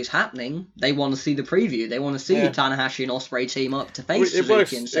Tanahashi is happening. They want to see the preview. They want to see Tanahashi and Ospreay team up to face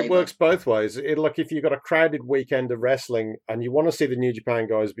Suzuki and Sabre. It works both ways. Like if you've got a crowded weekend of wrestling and you want to see the New Japan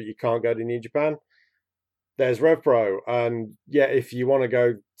guys, but you can't go to New Japan, there's Rev Pro. And yeah, if you want to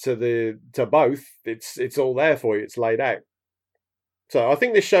go to both, it's all there for you. It's laid out. So I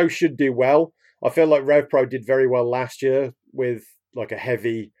think this show should do well. I feel like Rev Pro did very well last year with like a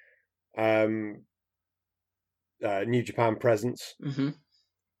heavy New Japan presence. Mm-hmm.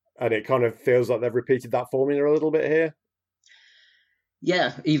 And it kind of feels like they've repeated that formula a little bit here.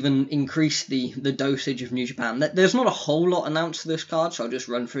 Yeah, even increase the dosage of New Japan. There's not a whole lot announced for this card, so I'll just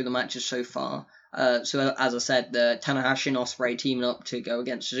run through the matches so far. So as I said, the Tanahashi and Ospreay teaming up to go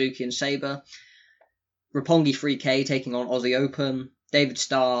against Suzuki and Sabre. Roppongi 3K taking on Aussie Open. David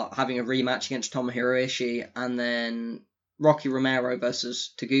Starr having a rematch against Tomohiro Ishii, and then Rocky Romero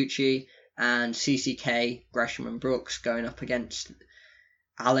versus Taguchi, and CCK, Gresham and Brooks going up against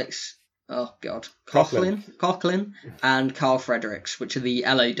Coughlin, and Carl Fredericks, which are the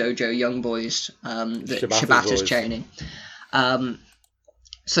LA Dojo Young Boys that Shibata's chaining.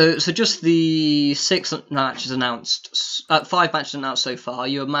 So just the 5 matches announced so far.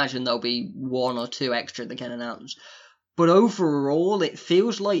 You imagine there'll be 1 or 2 extra that get announced. But overall, it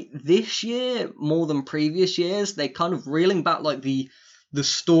feels like this year, more than previous years, they're kind of reeling back like the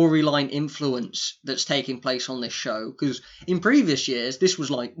storyline influence that's taking place on this show. Because in previous years, this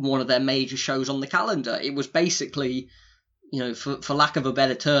was like one of their major shows on the calendar. It was basically, for lack of a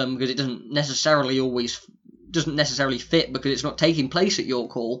better term, because it doesn't necessarily fit because it's not taking place at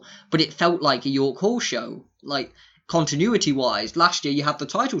York Hall, but it felt like a York Hall show. Like, continuity-wise, last year you had the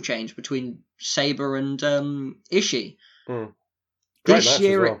title change between Sabre and Ishii. This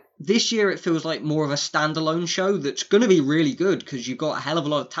year it feels like more of a standalone show that's going to be really good because you've got a hell of a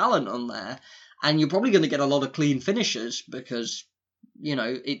lot of talent on there, and you're probably going to get a lot of clean finishes because,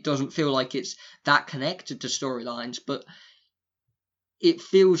 it doesn't feel like it's that connected to storylines, but it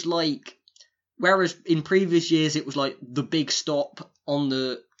feels like, whereas in previous years it was like the big stop on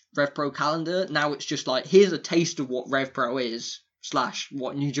the Rev Pro calendar, now it's just like, here's a taste of what Rev Pro is, /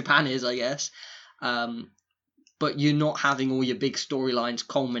 what New Japan is, I guess. but you're not having all your big storylines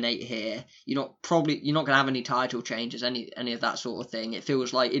culminate here. You're not going to have any title changes, any of that sort of thing. It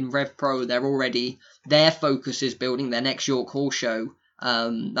feels like in Rev Pro, their focus is building their next York Hall show.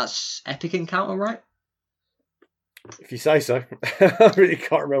 That's Epic Encounter, right? If you say so. I really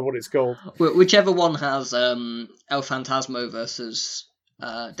can't remember what it's called. Whichever one has El Phantasmo versus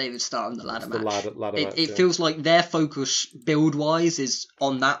David Starr in the ladder match. It feels like their focus build-wise is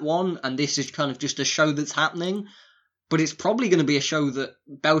on that one, and this is kind of just a show that's happening, but it's probably going to be a show that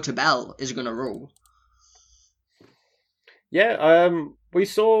bell to bell is going to rule. Yeah, we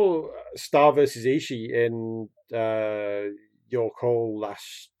saw Starr versus Ishii in York Hall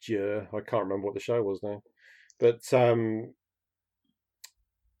last year. I can't remember what the show was now. But, no,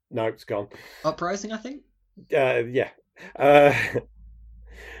 it's gone. Uprising, I think? Yeah.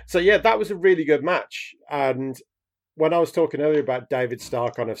 So, yeah, that was a really good match. And when I was talking earlier about David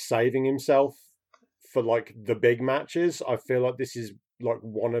Starr kind of saving himself for, like, the big matches, I feel like this is, like,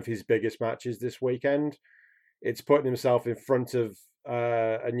 one of his biggest matches this weekend. It's putting himself in front of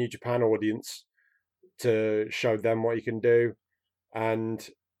a New Japan audience to show them what he can do. And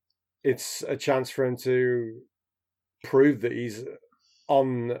it's a chance for him to prove that he's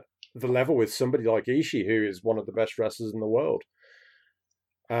on the level with somebody like Ishii, who is one of the best wrestlers in the world.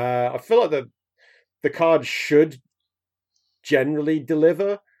 I feel like the card should generally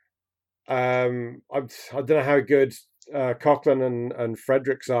deliver. I don't know how good Coughlin and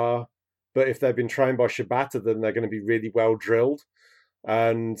Fredericks are, but if they've been trained by Shibata, then they're going to be really well drilled.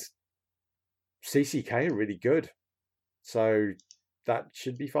 And CCK are really good. So that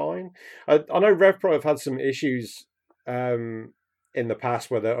should be fine. I know RevPro have had some issues in the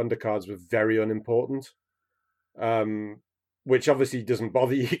past where their undercards were very unimportant, which obviously doesn't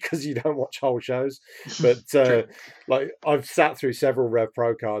bother you because you don't watch whole shows. But like I've sat through several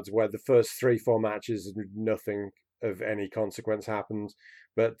RevPro cards where the first 3-4 matches nothing of any consequence happened.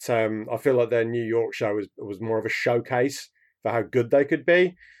 But I feel like their New York show was more of a showcase for how good they could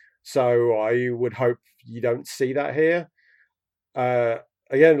be. So I would hope you don't see that here.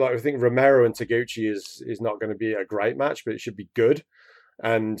 Again, like I think Romero and Taguchi is not going to be a great match, but it should be good,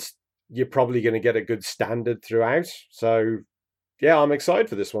 and you're probably going to get a good standard throughout. So, yeah, I'm excited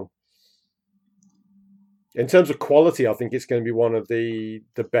for this one. In terms of quality, I think it's going to be one of the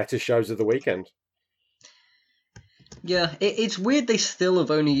better shows of the weekend. Yeah, it's weird they still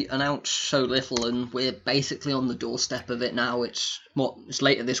have only announced so little, and we're basically on the doorstep of it now. It's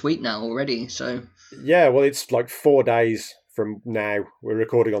later this week now already, so... Yeah, well, it's like 4 days from now. We're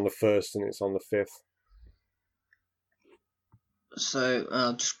recording on the 1st and it's on the 5th.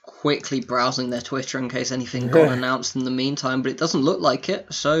 So, just quickly browsing their Twitter in case anything got announced in the meantime, but it doesn't look like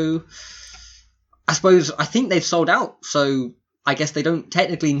it, so... I think they've sold out, so I guess they don't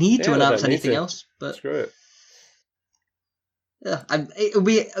technically need to announce anything else, but... Screw it. Yeah, it'll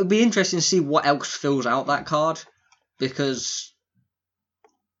be interesting to see what else fills out that card, because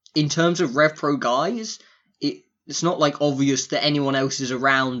in terms of RevPro guys, it's not like obvious that anyone else is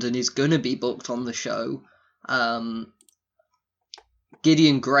around and is gonna be booked on the show.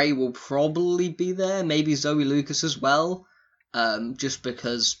 Gideon Gray will probably be there, maybe Zoe Lucas as well, just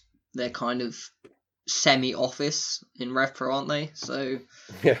because they're kind of semi-office in RevPro, aren't they? So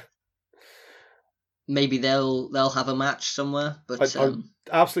yeah. Maybe they'll have a match somewhere, but I'm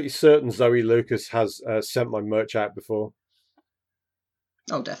absolutely certain Zoe Lucas has sent my merch out before.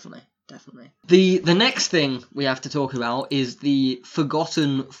 Oh, definitely. The next thing we have to talk about is the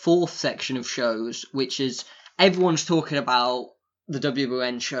forgotten 4th section of shows, which is everyone's talking about the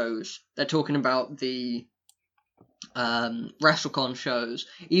WWN shows. They're talking about the WrestleCon shows,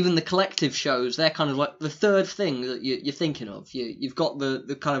 even the collective shows. They're kind of like the third thing that you're thinking of. You've got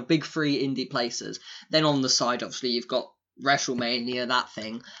the kind of big 3 indie places. Then on the side, obviously, you've got WrestleMania, that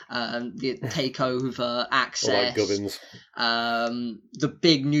thing, the Takeover, Access, the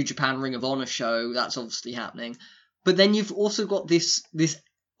big New Japan Ring of Honor show. That's obviously happening. But then you've also got this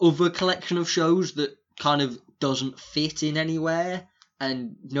other collection of shows that kind of doesn't fit in anywhere,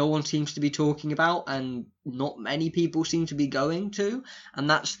 and no one seems to be talking about, and not many people seem to be going to, and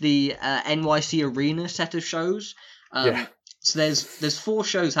that's the NYC Arena set of shows. So there's 4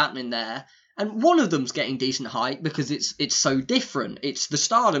 shows happening there, and one of them's getting decent hype because it's so different. It's the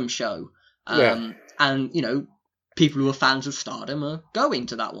Stardom show, and you know, people who are fans of Stardom are going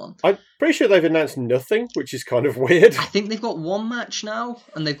to that one. I'm pretty sure they've announced nothing, which is kind of weird. I think they've got 1 match now,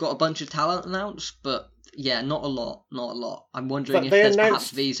 and they've got a bunch of talent announced, but yeah, not a lot. I'm wondering if there's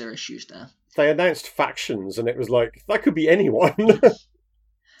perhaps visa issues there. They announced factions, and it was like, that could be anyone.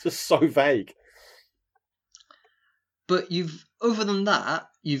 Just so vague. But you've other than that,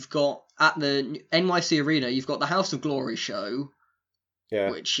 you've got at the NYC Arena, you've got the House of Glory show,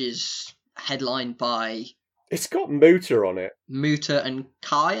 which is headlined by. It's got Muta on it. Muta and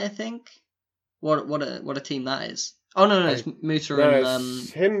Kai, I think. What a team that is. Oh no, it's Muta and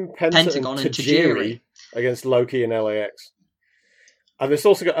him, Pentagon and Tajiri against Loki and LAX. And it's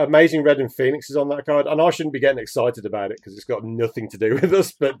also got Amazing Red and Phoenix is on that card, and I shouldn't be getting excited about it because it's got nothing to do with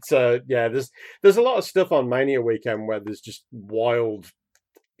us. But there's a lot of stuff on Mania weekend where there's just wild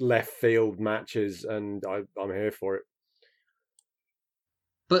left field matches, and I'm here for it.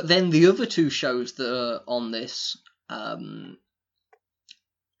 But then the other two shows that are on this, in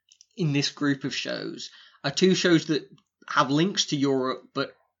this group of shows, are two shows that have links to Europe,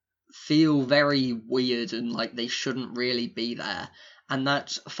 but feel very weird and like they shouldn't really be there. And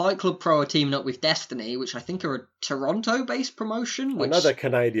that's Fight Club Pro are teaming up with Destiny, which I think are a Toronto-based promotion. Which I know they're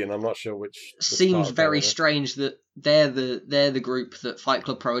Canadian. I'm not sure which seems very strange that they're the group that Fight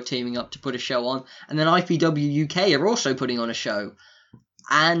Club Pro are teaming up to put a show on. And then IPW UK are also putting on a show.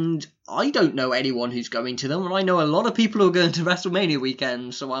 And I don't know anyone who's going to them, and I know a lot of people who are going to WrestleMania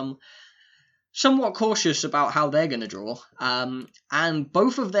weekend, so I'm somewhat cautious about how they're going to draw. And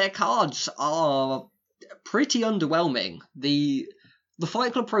both of their cards are pretty underwhelming. The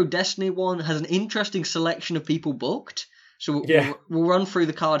Fight Club Pro Destiny one has an interesting selection of people booked. So we'll run through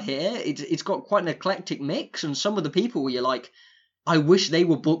the card here. It's got quite an eclectic mix, and some of the people you're like, I wish they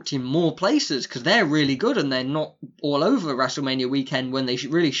were booked in more places because they're really good and they're not all over WrestleMania weekend when they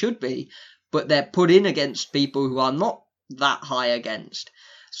really should be, but they're put in against people who are not that high against.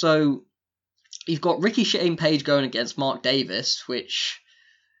 So you've got Ricky Shane Page going against Mark Davis, which...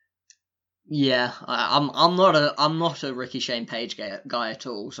 Yeah, I'm not a Ricky Shane Page guy at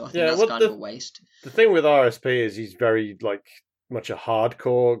all, so I think that's kind of a waste. The thing with RSP is he's very much a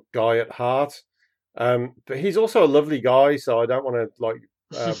hardcore guy at heart, but he's also a lovely guy, so I don't want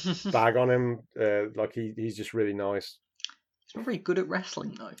to bag on him. He's just really nice. He's not very good at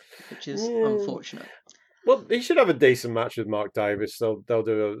wrestling though, which is unfortunate. Well, he should have a decent match with Mark Davis. They'll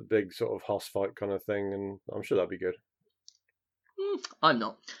do a big sort of hoss fight kind of thing, and I'm sure that'll be good. I'm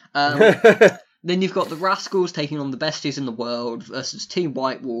not. Then you've got the Rascals taking on the Besties in the World versus Team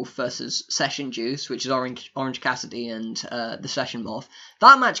White Wolf versus Session Juice, which is Orange Cassidy and the Session Moth.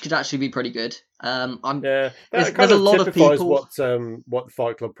 That match could actually be pretty good. There's a lot of people. What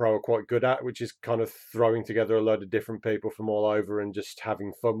Fight Club Pro are quite good at, which is kind of throwing together a load of different people from all over and just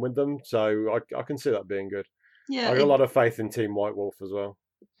having fun with them. So I can see that being good. Yeah, I got a lot of faith in Team White Wolf as well.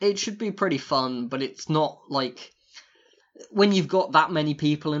 It should be pretty fun, but it's not like... When you've got that many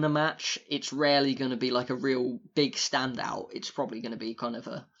people in a match, it's rarely going to be like a real big standout. It's probably going to be kind of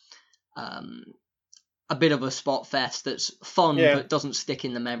a bit of a spot fest that's fun but doesn't stick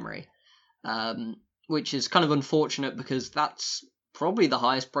in the memory, which is kind of unfortunate because that's probably the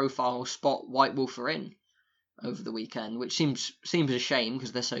highest profile spot White Wolf are in over the weekend, which seems a shame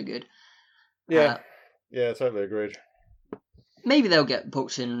because they're so good. Yeah, totally agreed. Maybe they'll get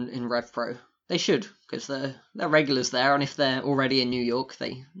booked in Rev Pro. They should, because they're regulars there, and if they're already in New York,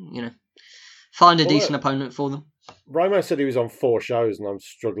 they, find a decent opponent for them. Romo said he was on 4 shows, and I'm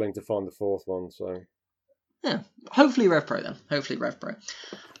struggling to find the 4th one, so... Yeah, hopefully Rev Pro then.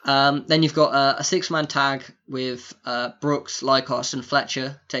 Then you've got a 6-man tag with Brooks, Lycos, and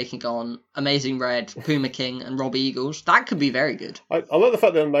Fletcher taking on Amazing Red, Puma King, and Rob Eagles. That could be very good. I like the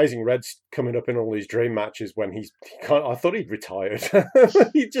fact that Amazing Red's coming up in all these dream matches when I thought he'd retired.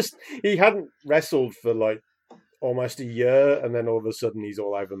 he hadn't wrestled for almost a year, and then all of a sudden he's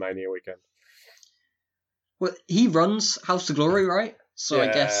all over Mania weekend. Well, he runs House of Glory, right? So yeah,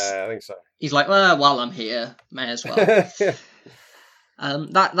 I guess I think so. He's like, well, while I'm here, may as well.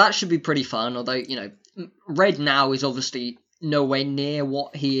 That should be pretty fun. Although Red now is obviously nowhere near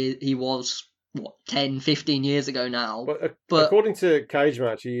what he was 10, 15 years ago now. But according to Cage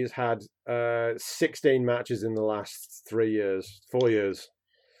Match, he's had 16 matches in the last 4 years.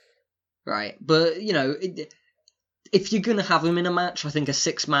 Right, but if you're gonna have him in a match, I think a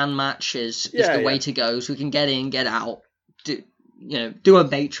 6-man match is the way to go. So we can get in, get out. Do a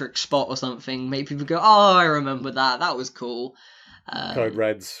Matrix spot or something. Make people go, oh, I remember that. That was cool. Code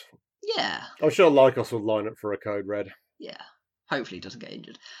Reds. Yeah. I'm sure Lycos will line up for a Code Red. Yeah. Hopefully he doesn't get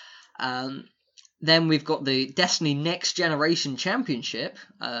injured. Then we've got the Destiny Next Generation Championship,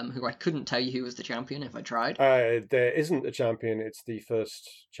 who I couldn't tell you who was the champion if I tried. There isn't a champion. It's the first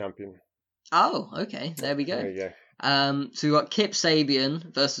champion. Oh, okay. There we go. There you go. So we've got Kip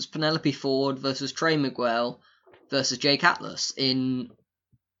Sabian versus Penelope Ford versus Trey Miguel versus Jake Atlas in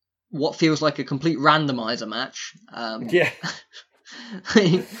what feels like a complete randomizer match.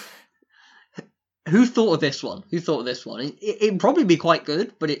 Who thought of this one? It'd probably be quite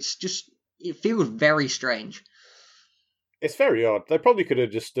good, but it feels very strange. It's very odd. They probably could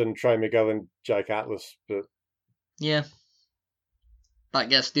have just done Trey Miguel and Jake Atlas, but yeah. I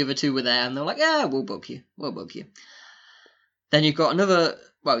guess the other two were there, and they're like, "Yeah, we'll book you. Then you've got another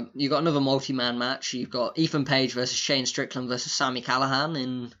multi-man match. You've got Ethan Page versus Shane Strickland versus Sami Callihan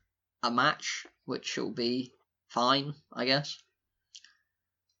in a match, which will be fine, I guess.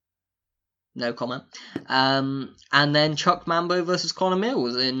 No comment. And then Chuck Mambo versus Conor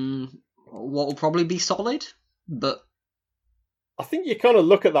Mills in what will probably be solid, but I think you kind of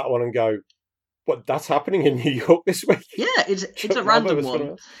look at that one and go, "What? That's happening in New York this week?" Yeah, it's a random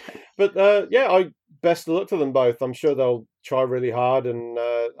one. But I best of luck to them both. I'm sure they'll try really hard and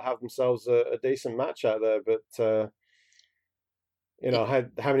have themselves a decent match out there. But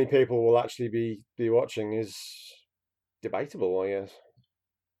how many people will actually be watching is debatable, I guess.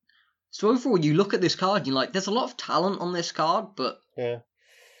 So overall, you look at this card, and you're like, there's a lot of talent on this card, but yeah,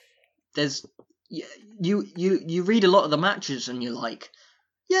 there's you read a lot of the matches, and you're like,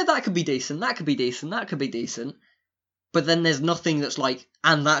 yeah, that could be decent, that could be decent, that could be decent, but then there's nothing that's like,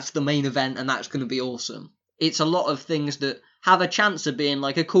 and that's the main event, and that's going to be awesome. It's a lot of things that have a chance of being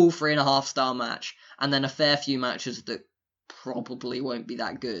like a cool 3.5 star match, and then a fair few matches that probably won't be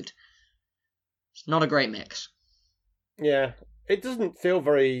that good. It's not a great mix. Yeah, it doesn't feel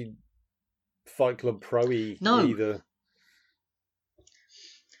very Fight Club Pro-y either.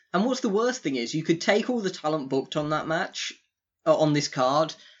 And what's the worst thing is, you could take all the talent booked on that match, on this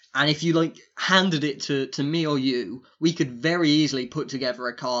card, and if you handed it to me or you, we could very easily put together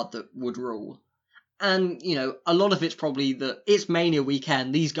a card that would rule. And, a lot of it's probably that it's Mania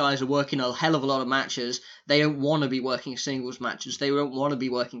weekend, these guys are working a hell of a lot of matches, they don't want to be working singles matches, they don't want to be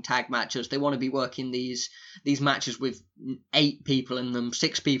working tag matches, they want to be working these matches with 8 people in them,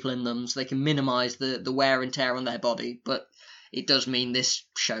 6 people in them, so they can minimise the wear and tear on their body, but it does mean this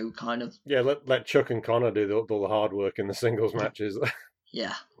show kind of... Yeah, let Chuck and Connor do all the hard work in the singles matches.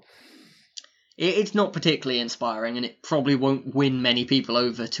 Yeah. It's not particularly inspiring, and it probably won't win many people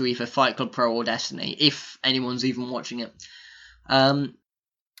over to either Fight Club Pro or Destiny, if anyone's even watching it.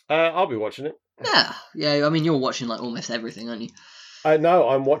 I'll be watching it. Yeah. I mean, you're watching almost everything, aren't you? No,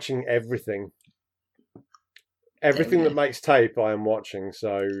 I'm watching everything. Everything that makes tape, I am watching.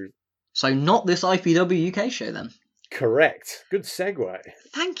 So not this IPW UK show then. Correct. Good segue.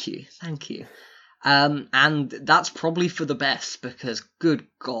 Thank you. And that's probably for the best, because good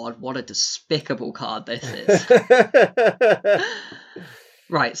God, what a despicable card this is.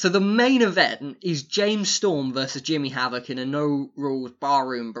 Right, so the main event is James Storm versus Jimmy Havoc in a no-rules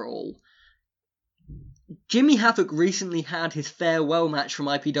barroom brawl. Jimmy Havoc recently had his farewell match from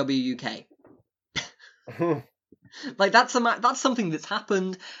IPW UK. That's something that's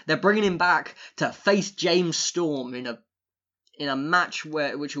happened. They're bringing him back to face James Storm in a match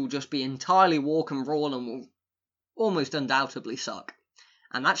which will just be entirely walk and roll and will almost undoubtedly suck.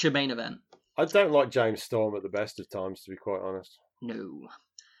 And that's your main event. I don't like James Storm at the best of times, to be quite honest. No.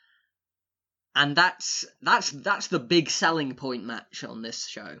 And that's the big selling point match on this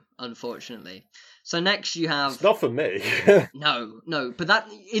show, unfortunately. So next you have... It's not for me. No, but that,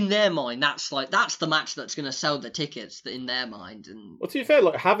 in their mind, that's the match that's going to sell the tickets in their mind. And well, to be fair,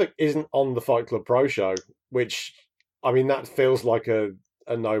 Havoc isn't on the Fight Club Pro show, which, I mean, that feels like a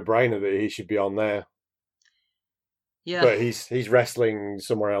no-brainer that he should be on there. Yeah. But he's wrestling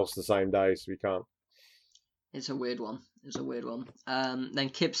somewhere else the same day, so we can't. It's a weird one. Then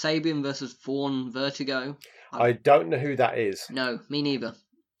Kip Sabian versus Vaughn Vertigo. I don't know who that is. No, me neither.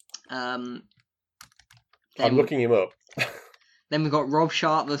 I'm looking him up. Then we've got Rob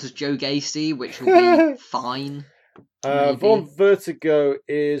Sharp versus Joe Gacy, which will be fine. Vaughn Vertigo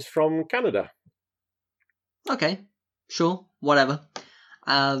is from Canada. Okay, sure, whatever.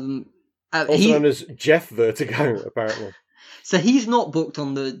 Also known as Jeff Vertigo, apparently. So he's not booked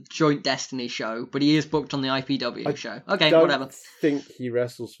on the Joint Destiny show, but he is booked on the IPW show. Okay, whatever. I think he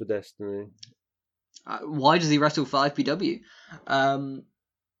wrestles for Destiny. Why does he wrestle for IPW? I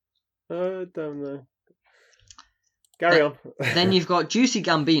don't know. Carry on. Then you've got Juicy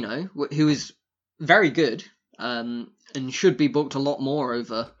Gambino, who is very good, and should be booked a lot more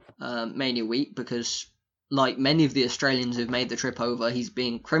over Mania Week, because, like many of the Australians who've made the trip over, he's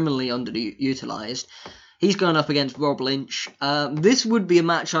being criminally underutilised. He's going up against Rob Lynch. This would be a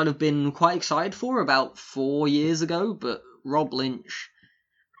match I'd have been quite excited for about 4 years ago, but Rob Lynch,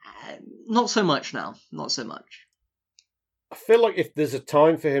 not so much now. Not so much. I feel like if there's a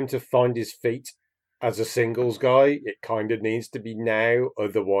time for him to find his feet as a singles guy, it kind of needs to be now.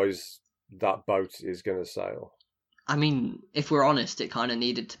 Otherwise, that boat is going to sail. I mean, if we're honest, it kind of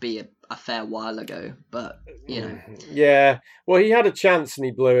needed to be a fair while ago, but, you know. Yeah, well, he had a chance and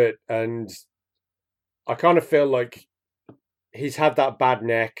he blew it, and I kind of feel like he's had that bad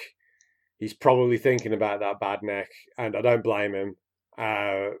neck. He's probably thinking about that bad neck, and I don't blame him.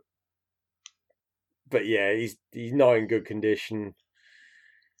 But yeah, he's not in good condition.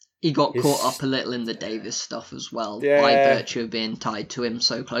 He got caught up a little in the Davis stuff as well, by Yeah. virtue of being tied to him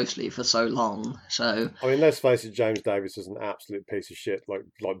so closely for so long. So I mean, let's face it, James Davis is an absolute piece of shit, like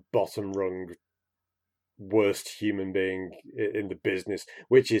bottom rung, worst human being in the business,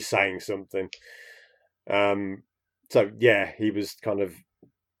 which is saying something. So yeah, he was kind of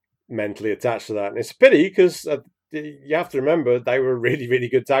mentally attached to that, and it's a pity because you have to remember they were a really, really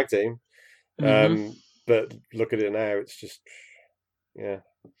good tag team. But look at it now; it's just, yeah.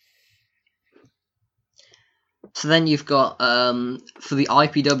 So then you've got for the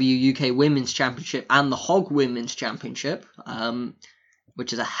IPW UK Women's Championship and the Hog Women's Championship,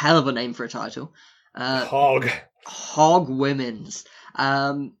 which is a hell of a name for a title. Hog Women's.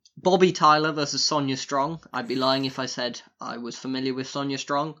 Bobby Tyler versus Sonia Strong. I'd be lying if I said I was familiar with Sonia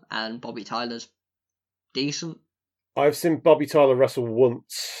Strong, and Bobby Tyler's decent. I've seen Bobby Tyler wrestle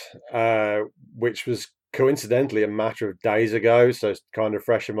once, which was coincidentally a matter of days ago, so it's kind of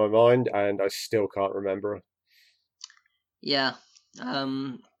fresh in my mind, and I still can't remember her. Yeah.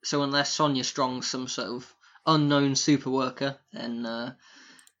 So unless Sonia Strong's some sort of unknown super worker, then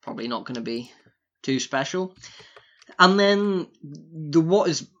probably not going to be too special. And then what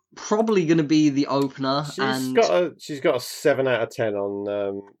is probably going to be the opener. She's got a 7 out of 10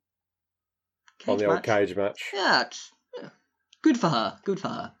 on the old cage match. Yeah, good for her. Good for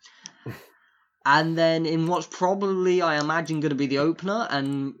her. And then in what's probably, I imagine, going to be the opener,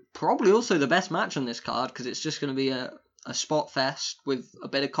 and probably also the best match on this card, because it's just going to be a spot fest with a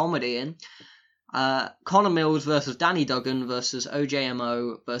bit of comedy in. Connor Mills versus Danny Duggan versus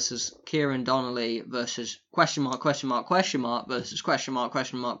OJMO versus Kieran Donnelly versus question mark versus question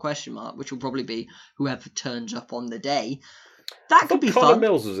mark, which will probably be whoever turns up on the day. That could be fun. Connor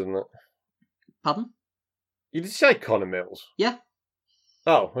Mills was in that. Pardon? You did say Connor Mills? Yeah.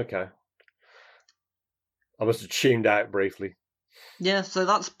 Oh, okay. I must have tuned out briefly. Yeah, so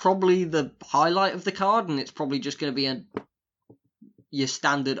that's probably the highlight of the card, and it's probably just going to be your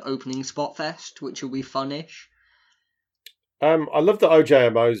standard opening spot fest, which will be funnish. I love that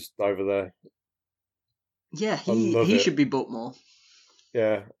OJMO's over there. Yeah, he should be booked more.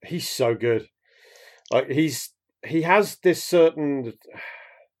 Yeah, he's so good. Like he has this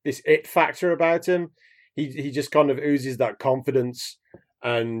it factor about him. He just kind of oozes that confidence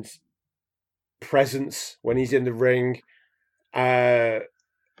and presence when he's in the ring.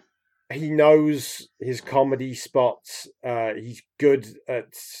 He knows his comedy spots. He's good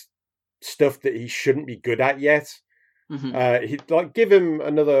at stuff that he shouldn't be good at yet. Give him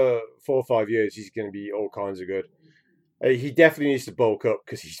another 4 or 5 years, he's going to be all kinds of good. He definitely needs to bulk up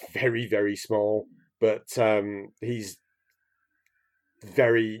because he's very, very small, but he's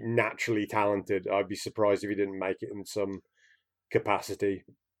very naturally talented. I'd be surprised if he didn't make it in some capacity.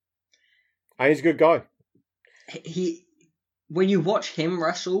 And he's a good guy. When you watch him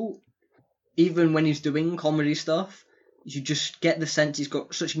wrestle, even when he's doing comedy stuff, you just get the sense he's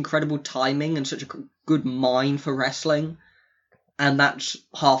got such incredible timing and such a good mind for wrestling, and that's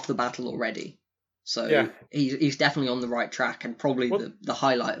half the battle already. So yeah. He's definitely on the right track, and probably the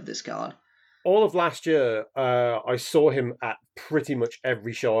highlight of this card. All of last year, I saw him at pretty much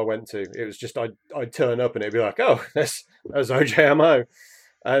every show I went to. It was just I'd turn up and it'd be like, oh, there's OJMO.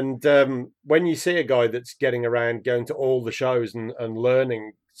 And when you see a guy that's getting around, going to all the shows and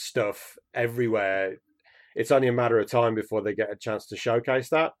learning stuff everywhere, it's only a matter of time before they get a chance to showcase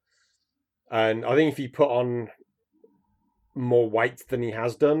that. And I think if he put on more weight than he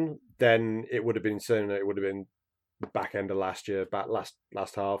has done, then it would have been sooner. It would have been the back end of last year, last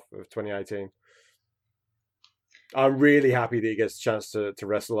half of 2018. I'm really happy that he gets a chance to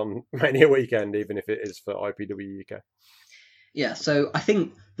wrestle on Mania weekend, even if it is for IPW UK. Yeah, so I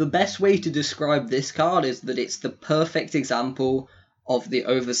think the best way to describe this card is that it's the perfect example of the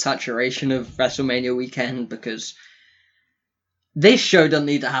oversaturation of WrestleMania weekend, because this show doesn't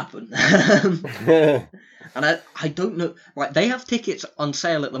need to happen. And I don't know, right, they have tickets on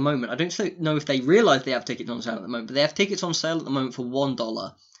sale at the moment. I don't know if they realise they have tickets on sale at the moment, but they have tickets on sale at the moment for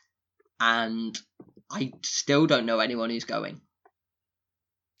 $1. And I still don't know anyone who's going.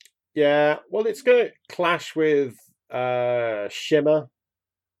 Yeah, well, it's going to clash with Shimmer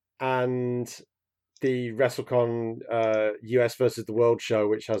and the WrestleCon US versus the World show,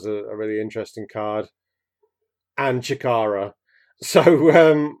 which has a really interesting card, and Chikara.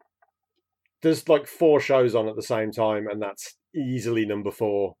 So there's like 4 shows on at the same time, and that's easily number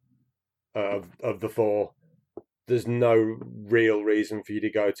 4 of the 4. There's no real reason for you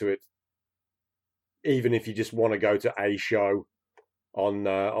to go to it, even if you just want to go to a show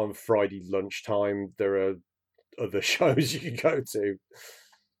on Friday lunchtime. There are other shows you can go to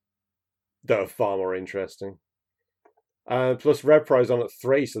that are far more interesting. Plus, RevPro's on at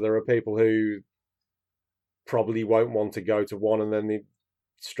 3, so there are people who probably won't want to go to one and then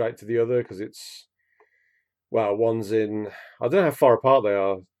straight to the other, because it's, well, one's in, I don't know how far apart they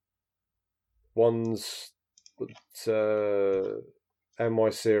are. One's at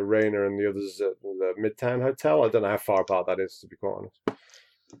NYC Arena and the other's at the Midtown Hotel. I don't know how far apart that is, to be quite honest.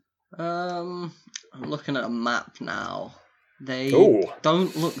 I'm looking at a map now. They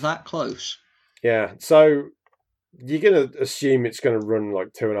don't look that close. Yeah, so you're going to assume it's going to run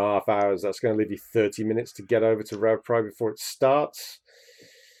like 2.5 hours. That's going to leave you 30 minutes to get over to RevPro before it starts.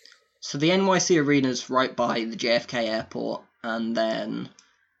 So the NYC Arena's right by the JFK Airport, and then...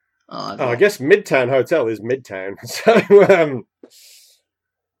 I guess Midtown Hotel is Midtown. So,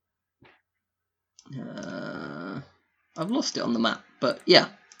 I've lost it on the map, but yeah,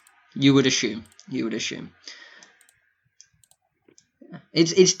 you would assume.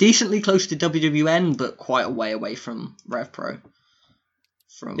 It's decently close to WWN, but quite a way away from RevPro.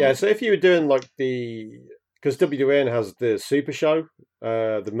 Yeah, so if you were doing like because WWN has the Super Show,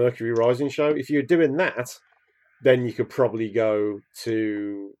 the Mercury Rising show, if you were doing that, then you could probably go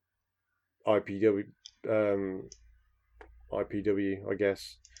to IPW, I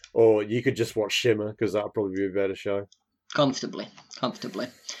guess, or you could just watch Shimmer, because that would probably be a better show. Comfortably.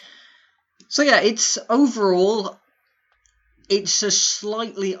 So yeah, it's overall, it's a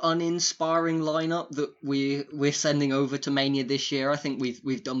slightly uninspiring lineup that we're sending over to Mania this year. I think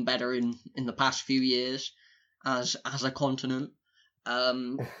we've done better in the past few years as a continent,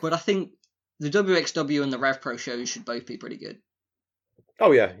 but I think the WXW and the RevPro shows should both be pretty good.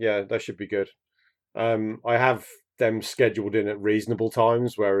 Oh yeah, that should be good. I have them scheduled in at reasonable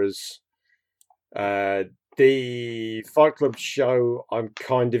times, whereas the Fight Club show I'm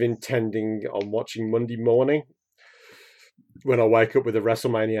kind of intending on watching Monday morning when I wake up with a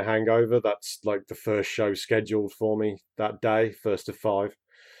WrestleMania hangover. That's like the first show scheduled for me that day, 1st of 5.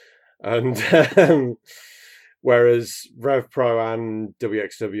 And whereas RevPro and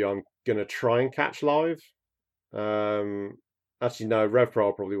WXW I'm going to try and catch live. Actually, no, RevPro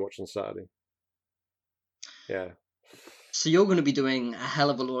I'll probably watch on Saturday. Yeah. So you're going to be doing a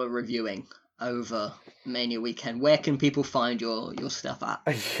hell of a lot of reviewing over Mania weekend. Where can people find your stuff at?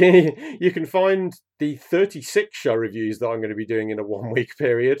 You can find the 36 show reviews that I'm going to be doing in a 1-week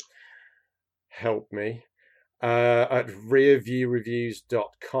period. Help me. At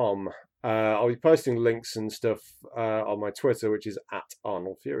rearviewreviews.com. I'll be posting links and stuff on my Twitter, which is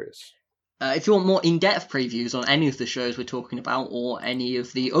 @ArnoldFurious. If you want more in-depth previews on any of the shows we're talking about, or any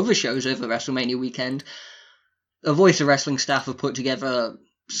of the other shows over WrestleMania weekend, the Voice of Wrestling staff have put together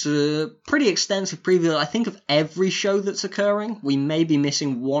a pretty extensive preview, I think, of every show that's occurring. We may be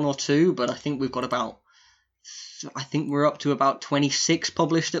missing 1 or 2, but I think we're up to about 26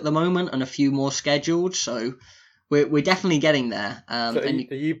 published at the moment, and a few more scheduled, so we're definitely getting there. So are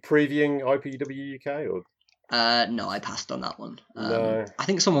you previewing IPW UK, or...? No, I passed on that one. No. I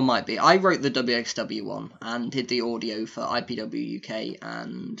think someone might be. I wrote the WXW one and did the audio for IPW UK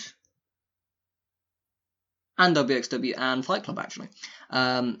and WXW and Fight Club, actually.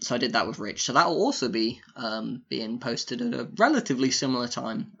 So I did that with Rich. So that will also be being posted at a relatively similar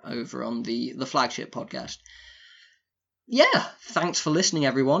time over on the flagship podcast. Yeah, thanks for listening,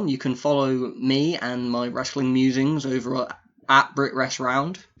 everyone. You can follow me and my wrestling musings over at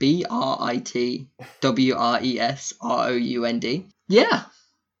BritWresRound, BritWresRound. Yeah.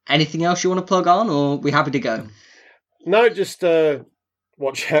 Anything else you want to plug on, or are we happy to go? No, just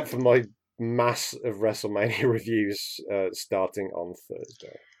watch out for my mass of WrestleMania reviews starting on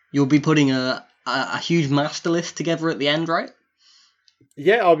Thursday. You'll be putting a huge master list together at the end, right?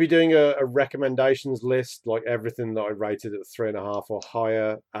 Yeah, I'll be doing a recommendations list, like everything that I rated at 3.5 or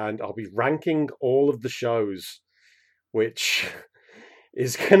higher, and I'll be ranking all of the shows, which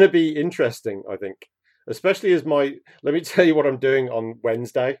is going to be interesting, I think. Especially as let me tell you what I'm doing on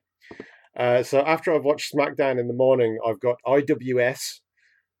Wednesday. So after I've watched SmackDown in the morning, I've got IWS,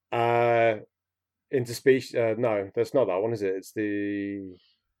 Interspecies. No, that's not that one, is it? It's the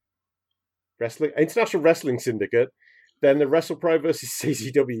International Wrestling Syndicate, then the WrestlePro versus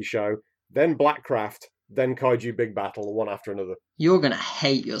CZW show, then Blackcraft, then Kaiju Big Battle, one after another. You're going to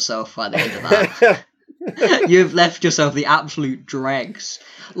hate yourself by the end of that. You've left yourself the absolute dregs.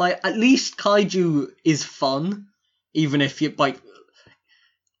 Like, at least Kaiju is fun, even if you, like...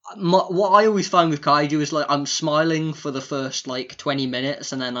 what I always find with kaiju is like I'm smiling for the first like 20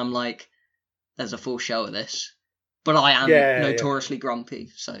 minutes, and then I'm like, there's a full show of this. But I am notoriously grumpy,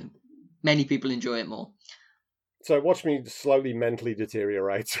 so many people enjoy it more. So watch me slowly mentally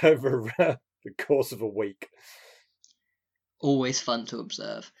deteriorate over the course of a week. Always fun to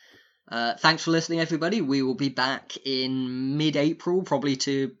observe. Thanks for listening, everybody. We will be back in mid-April, probably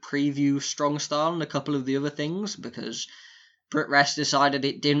to preview Strong Style and a couple of the other things, because BritRest decided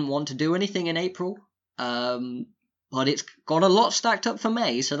it didn't want to do anything in April. But it's got a lot stacked up for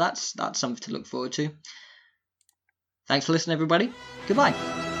May, so that's something to look forward to. Thanks for listening, everybody. Goodbye.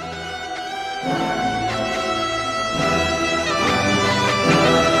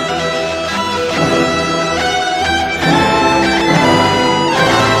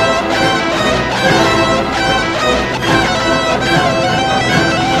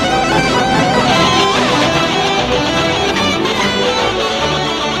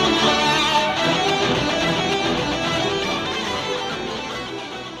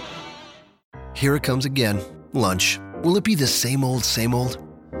 Here it comes again. Lunch. Will it be the same old, same old?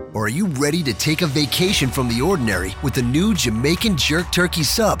 Or are you ready to take a vacation from the ordinary with the new Jamaican Jerk Turkey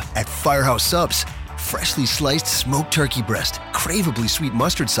Sub at Firehouse Subs? Freshly sliced smoked turkey breast, craveably sweet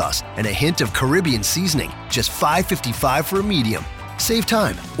mustard sauce, and a hint of Caribbean seasoning. Just $5.55 for a medium. Save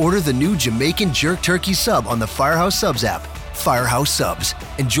time. Order the new Jamaican Jerk Turkey Sub on the Firehouse Subs app. Firehouse Subs.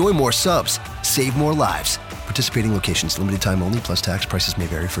 Enjoy more subs. Save more lives. Participating locations. Limited time only, plus tax. Prices may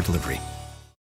vary for delivery.